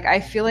crisis. Like I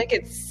feel like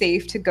it's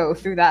safe to go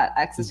through that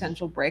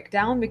existential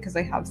breakdown because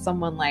I have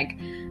someone like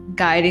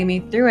guiding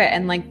me through it.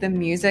 And like the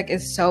music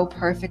is so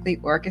perfectly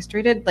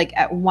orchestrated. Like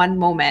at one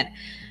moment,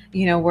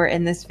 we're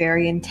in this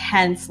very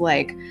intense,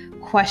 like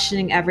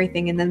questioning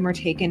everything. And then we're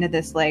taken to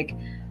this like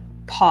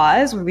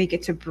pause where we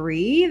get to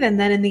breathe, and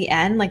then in the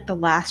end, like the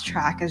last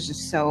track is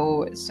just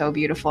so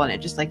beautiful, and it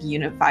just like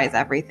unifies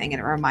everything, and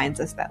it reminds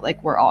us that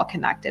like we're all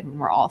connected and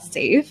we're all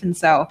safe. And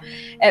so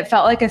it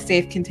felt like a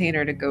safe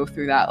container to go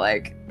through that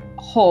like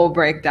whole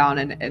breakdown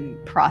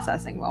and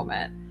processing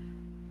moment.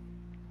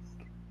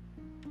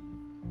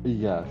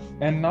 yes,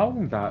 and not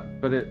only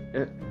that, but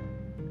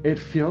it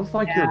feels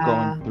like you're going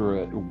Yeah.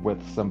 through it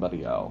with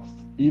somebody else.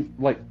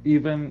 Like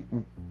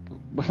even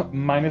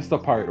minus the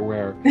part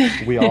where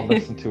we all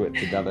listen to it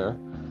together.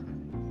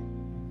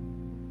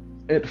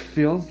 It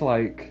feels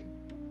like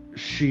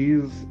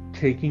she's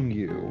taking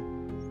you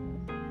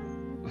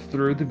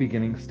through the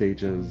beginning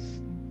stages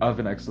of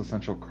an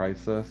existential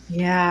crisis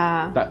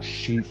Yeah. that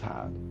she's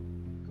had,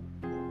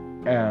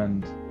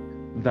 and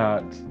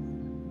that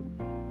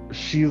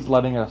she's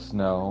letting us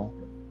know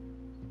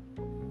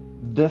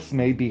this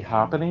may be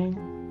happening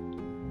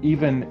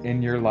even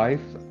in your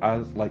life,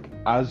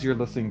 as you're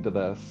listening to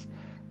this,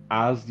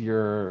 as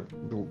you're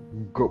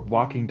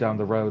walking down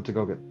the road to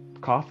go get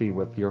coffee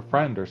with your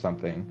friend or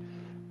something,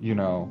 you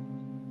know,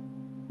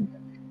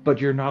 but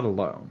you're not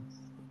alone.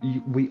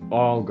 We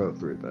all go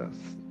through this,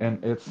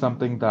 and it's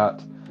something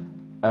that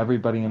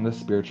everybody in the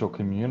spiritual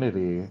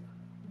community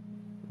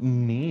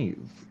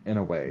needs in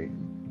a way,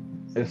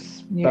 Yeah.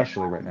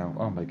 especially right now.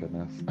 Oh my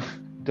goodness.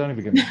 Don't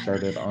even get me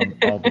started on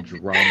all the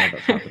drama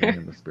that's happening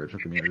in the spiritual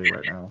community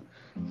right now.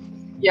 We'll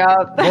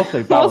Yeah.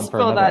 save that We'll one for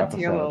spill another that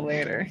tea a episode. little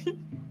later.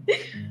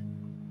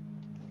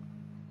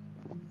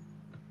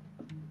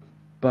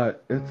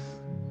 But it's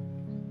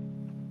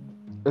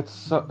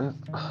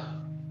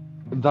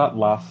that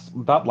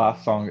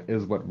last song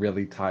is what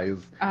really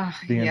ties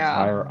the Yeah.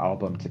 entire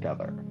album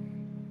together.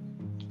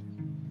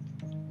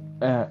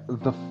 And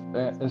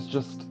it's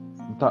just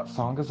that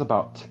song is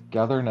about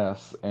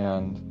togetherness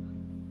and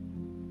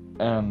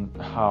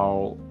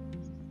how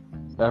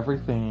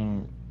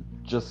everything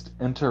just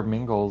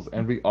intermingles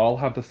and we all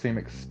have the same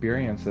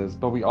experiences,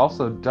 but we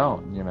also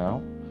don't, you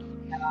know?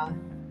 Yeah.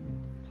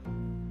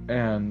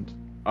 And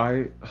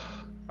I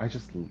I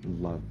just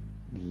love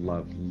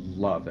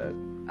it.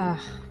 Uh,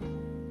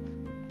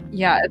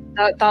 yeah,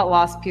 that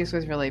last piece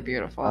was really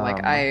beautiful. Like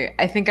Um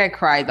I think I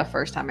cried the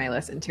first time I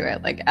listened to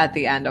it, like at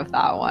the end of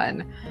that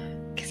one,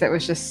 because it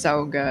was just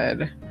so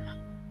good.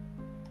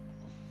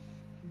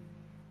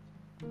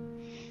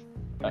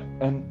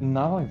 and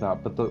not only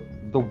that, but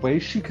the way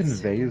she So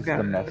conveys the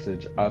good.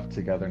 message of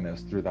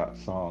togetherness through that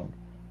song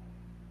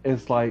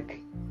is like,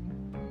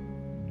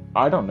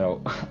 I don't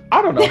know.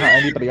 I don't know how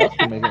anybody else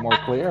can make it more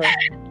clear.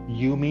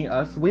 You, me,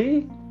 us,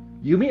 we.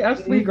 You, me,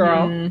 us, we,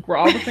 girl. Hmm. We're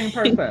all the same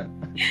person.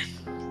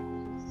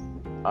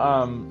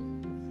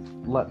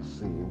 Let's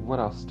see. What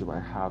else do I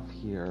have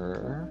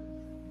here?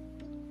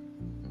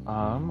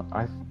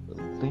 I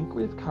think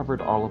we've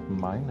covered all of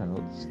my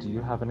notes. Do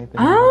you have anything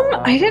you want to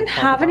I add or didn't talk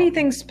have about?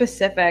 anything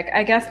specific.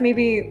 I guess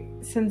maybe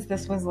since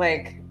this was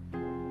like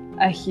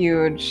a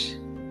huge,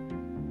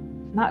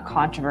 not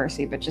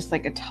controversy, but just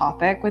like a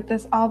topic with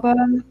this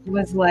album,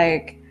 was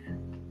like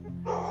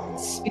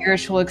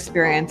spiritual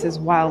experiences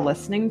while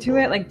listening to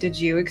it. Like, did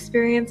you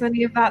experience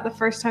any of that the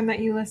first time that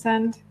you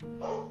listened?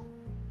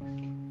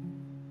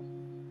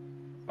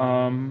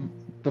 Um,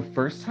 the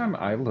first time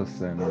I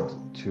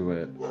listened to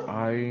it,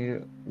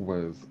 I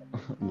was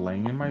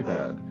laying in my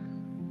bed,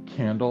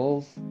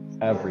 candles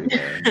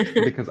everywhere,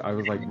 because I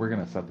was like, we're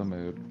gonna set the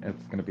mood.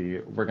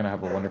 We're gonna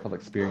have a wonderful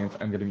experience.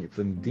 I'm gonna meet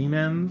some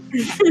demons.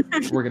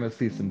 We're gonna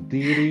see some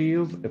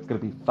deities. It's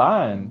gonna be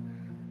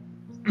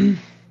fun.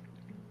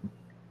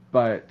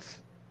 But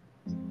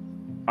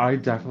I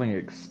definitely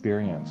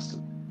experienced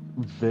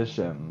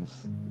visions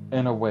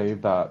in a way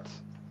that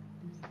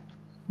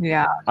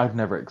Yeah. I've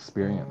never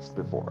experienced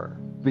before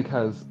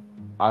because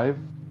I've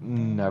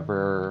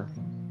never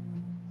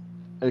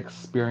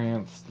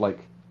experienced like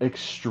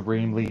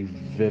extremely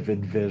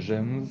vivid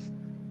visions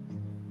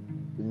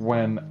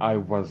when I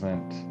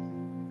wasn't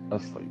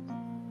asleep.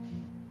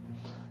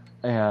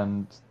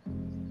 And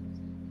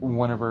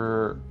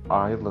whenever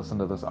I listened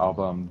to this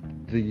album,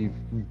 the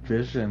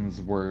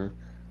visions were,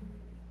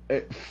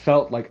 it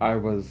felt like I-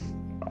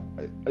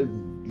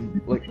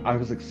 like I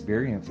was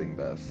experiencing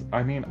this.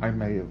 I mean,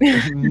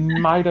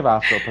 might have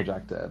astral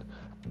projected.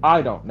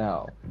 I don't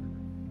know.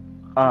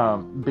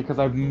 Because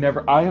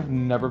I have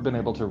never been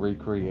able to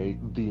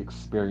recreate the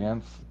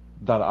experience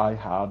that I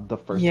had the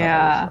first time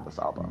I listened Yeah. to this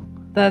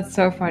album. That's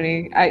so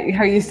funny.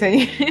 How you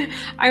say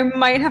I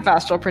might have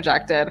astral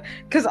projected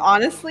because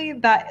honestly,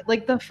 that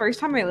like the first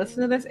time I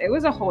listened to this, it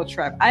was a whole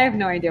trip. I have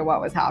no idea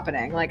what was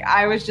happening. Like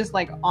I was just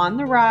like on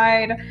the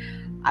ride.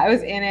 I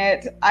was in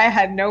it. I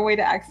had no way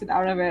to exit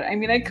out of it. I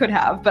mean, I could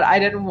have, but I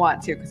didn't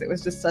want to because it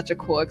was just such a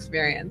cool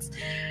experience.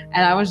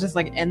 And I was just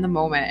like in the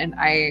moment. And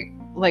I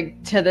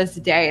like to this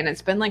day, and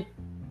it's been like,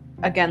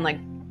 again, like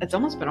it's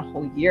almost been a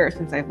whole year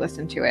since I've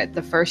listened to it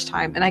the first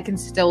time. And I can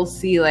still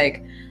see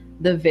like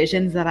the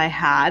visions that I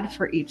had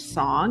for each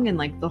song and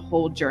like the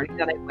whole journey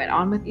that I went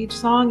on with each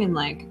song. And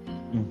like,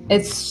 Hmm.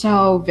 it's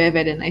so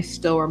vivid and I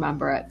still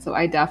remember it. So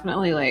I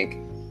definitely like,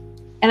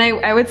 and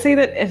I would say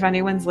that if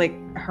anyone's like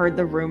heard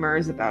the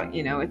rumors about,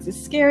 you know, it's a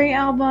scary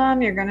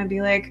album, you're going to be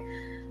like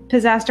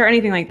possessed or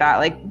anything like that,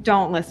 like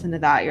don't listen to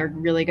that. You're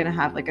really going to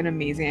have like an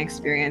amazing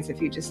experience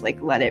if you just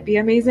like let it be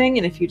amazing.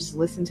 And if you just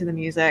listen to the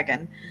music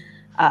and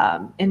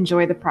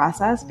enjoy the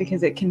process,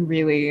 because it can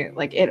really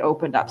like, it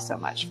opened up so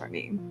much for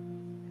me.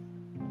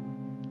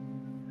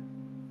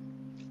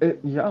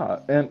 Yeah,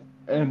 and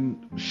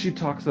and she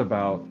talks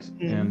about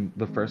Mm. in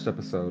the first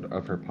episode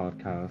of her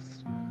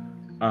podcast,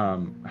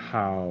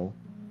 how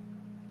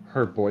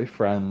her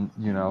boyfriend,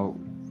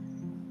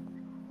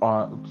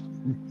 uh,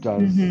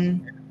 does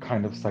Mm-hmm.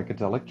 kind of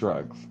psychedelic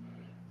drugs,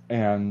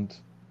 and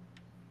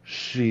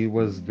she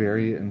was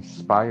very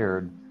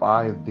inspired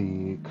by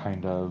the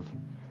kind of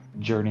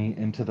journey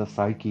into the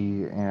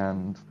psyche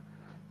and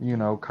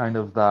kind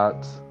of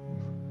that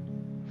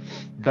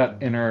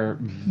inner,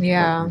 like,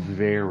 Yeah.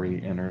 very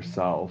inner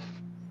self.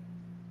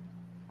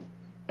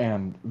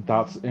 And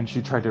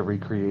she tried to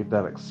recreate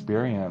that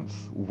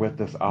experience with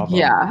this album,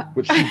 Yeah.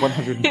 which she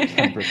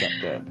 110%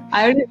 did.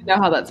 I don't even know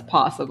how that's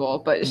possible,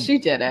 but she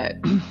did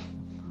it.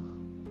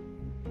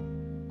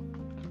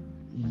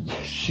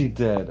 She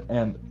did.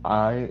 And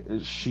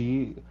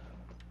she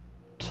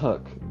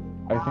took,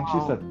 I think she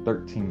said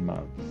 13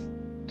 months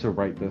to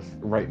write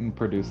and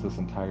produce this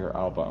entire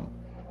album.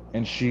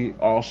 And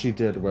all she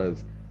did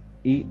was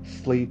eat,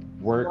 sleep,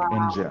 work,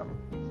 and gym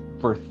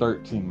for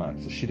 13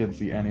 months. She didn't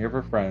see any of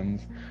her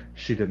friends.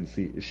 She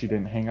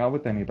didn't hang out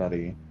with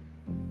anybody.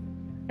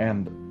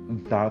 And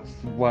that's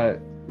what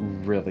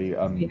really,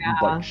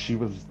 like, she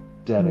was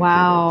dedicated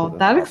Wow, to this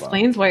that album.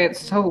 explains why it's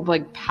so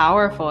like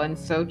powerful and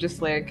so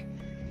just like,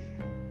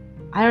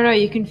 I don't know,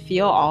 you can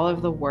feel all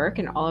of the work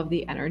and all of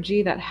the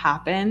energy that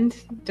happened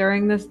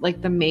during this,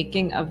 like the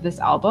making of this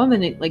album,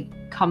 and it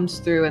like comes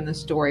through in the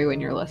story when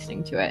you're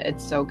listening to it.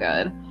 It's so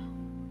good.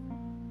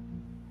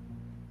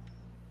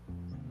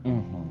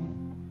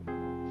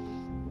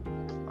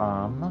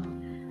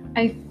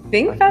 I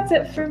think that's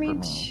it for me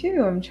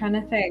too. I'm trying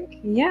to think.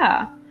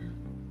 Yeah.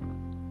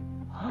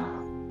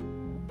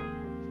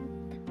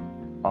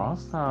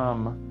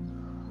 Awesome.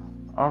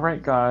 All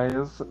right,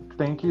 guys.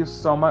 Thank you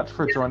so much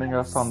for joining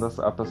us on this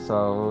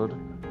episode.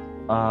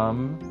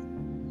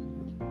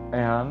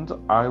 And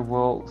I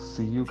will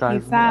see you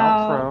guys in the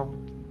outro.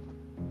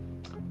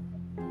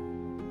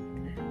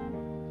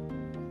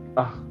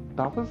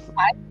 That was.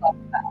 I love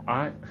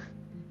that.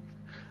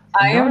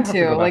 I Now am have to too.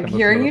 go back Like and listen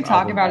hearing to you this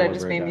talk album about all it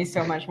just over made me again.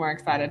 so much more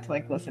excited to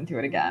like listen to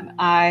it again.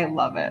 I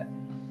love it.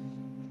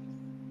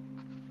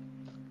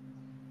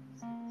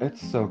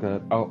 It's so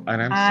good. Oh,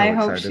 and I'm so I excited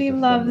hope she to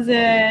sing loves this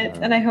it,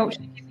 album. and I hope she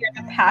can hear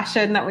the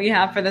passion that we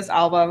have for this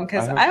album,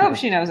 because I hope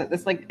she knows that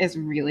this like is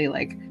really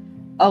like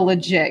a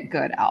legit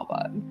good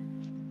album.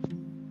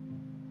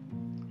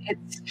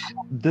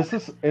 This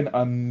is an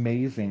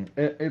amazing.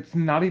 It's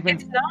not even.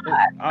 It's not.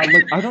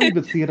 Like, I don't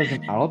even see it as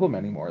an album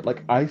anymore.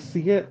 Like, I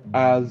see it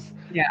as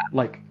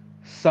like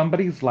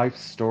somebody's life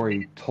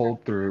story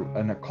told through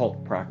an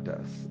occult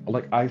practice.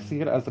 Like, I see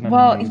it as an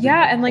amazing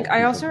and like occult I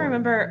piece also of work.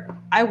 remember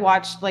I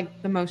watched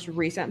like the most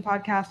recent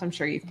podcast. I'm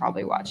sure you've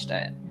probably watched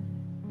it.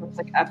 It was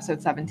like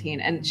episode 17,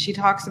 and she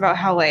talks about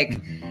how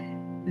like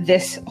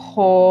this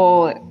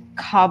whole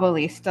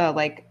Kabbalista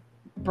like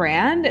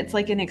brand, it's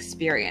like an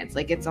experience,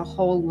 like it's a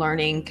whole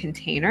learning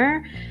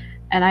container,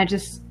 and I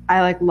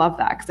like love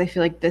that, because I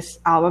feel like this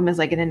album is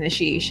like an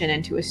initiation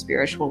into a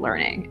spiritual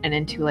learning and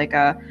into like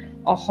a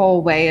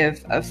whole way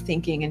of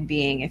thinking and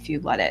being, if you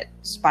let it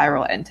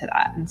spiral into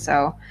that. And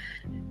so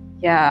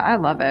yeah, I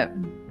love it.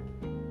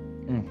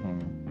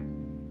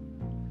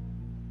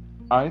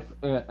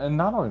 And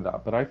not only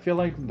that, but I feel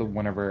like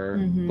whenever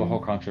the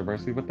whole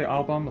controversy with the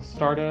album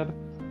started,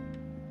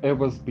 it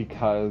was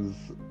because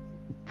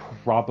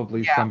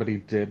probably somebody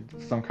did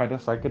some kind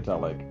of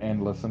psychedelic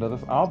and listened to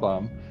this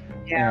album,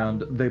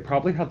 and they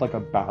probably had like a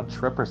bad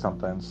trip or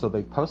something, so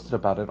they posted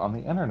about it on the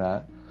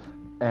internet,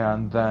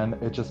 and then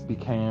it just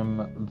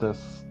became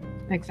this.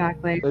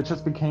 Exactly. It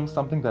just became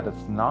something that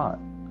it's not,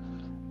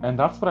 and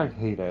that's what I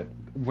hated.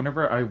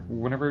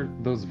 Whenever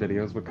those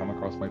videos would come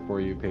across my For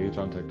You page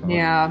on TikTok,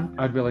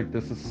 I'd be like,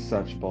 this is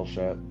such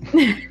bullshit.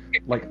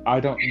 Like, I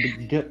don't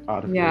get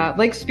out of here. Yeah,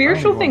 like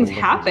spiritual things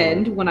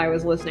happened when I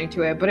was listening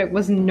to it, but it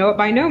was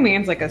by no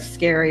means like a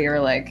scary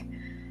or like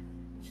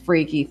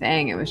freaky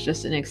thing. It was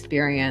just an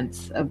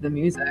experience of the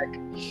music.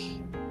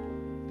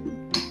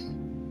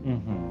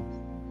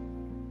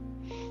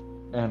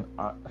 And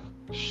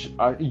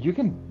you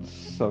can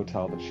so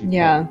tell that she.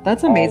 Yeah,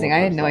 that's amazing. I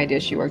had no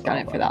idea she worked on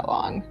it for that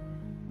long.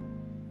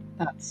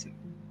 That's.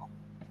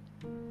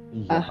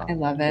 I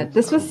love it.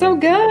 This was so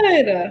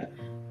good.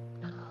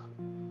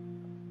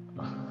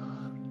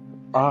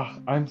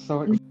 I'm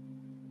so excited.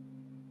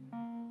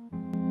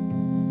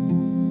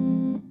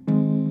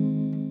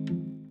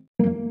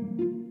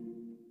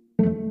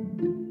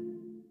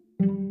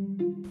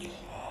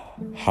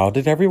 How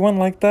did everyone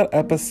like that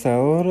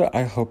episode?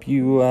 I hope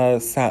you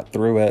sat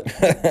through it.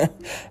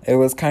 It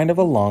was kind of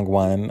a long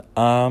one.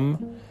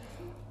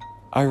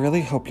 I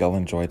really hope y'all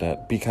enjoyed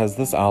it, because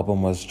this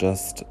album was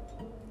just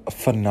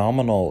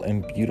phenomenal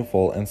and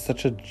beautiful and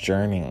such a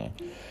journey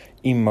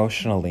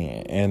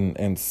emotionally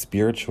and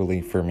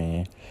spiritually for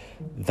me,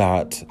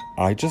 that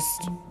I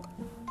just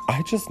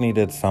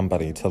needed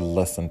somebody to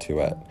listen to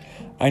it.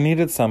 I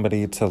needed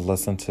somebody to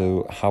listen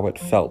to how it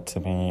felt to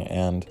me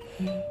and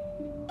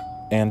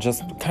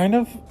just kind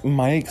of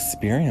my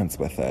experience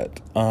with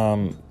it.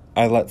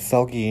 I let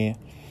Selgi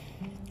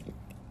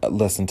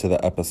listened to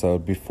the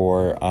episode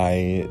before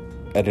I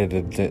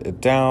edited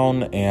it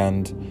down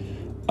and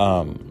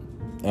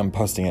I'm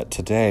posting it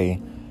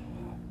today.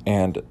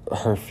 And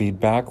her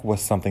feedback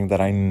was something that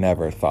I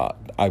never thought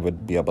I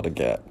would be able to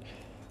get.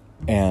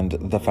 And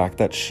the fact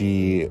that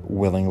she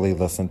willingly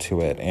listened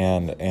to it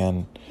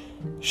and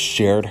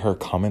shared her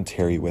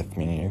commentary with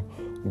me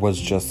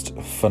was just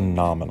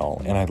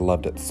phenomenal, and I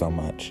loved it so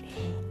much.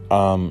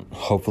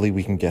 Hopefully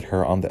we can get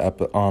her on the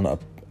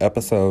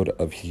episode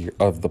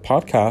of the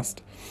podcast,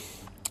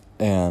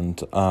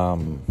 and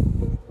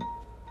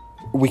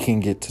we can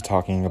get to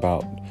talking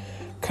about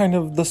kind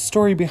of the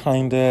story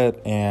behind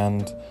it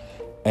and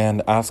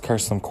ask her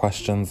some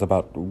questions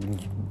about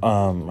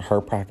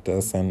her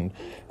practice and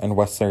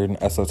Western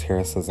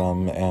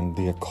esotericism and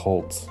the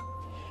occult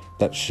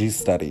that she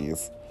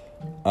studies.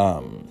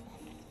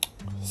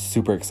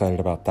 Super excited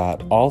about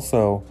that.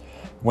 Also,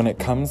 when it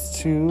comes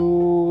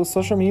to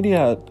social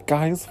media,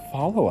 guys,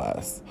 follow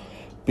us,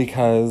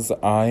 because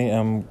I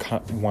am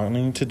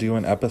wanting to do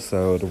an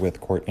episode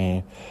with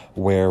Courtney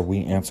where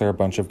we answer a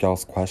bunch of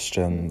y'all's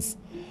questions.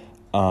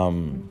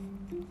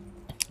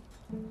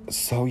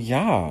 So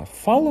yeah,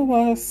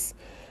 follow us,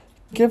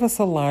 give us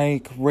a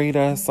like, rate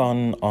us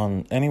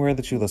on anywhere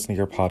that you listen to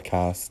your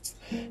podcasts,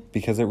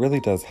 because it really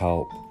does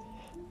help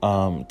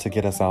to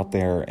get us out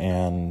there,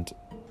 and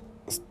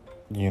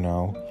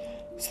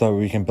so that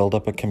we can build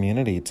up a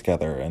community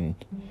together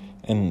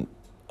and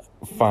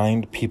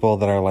find people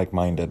that are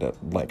like-minded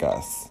like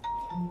us.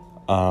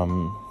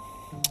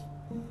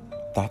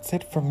 That's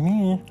it from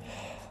me.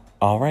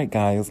 All right,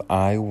 guys,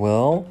 I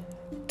will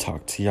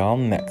talk to y'all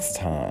next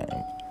time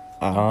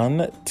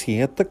on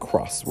Tea at the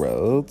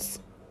Crossroads.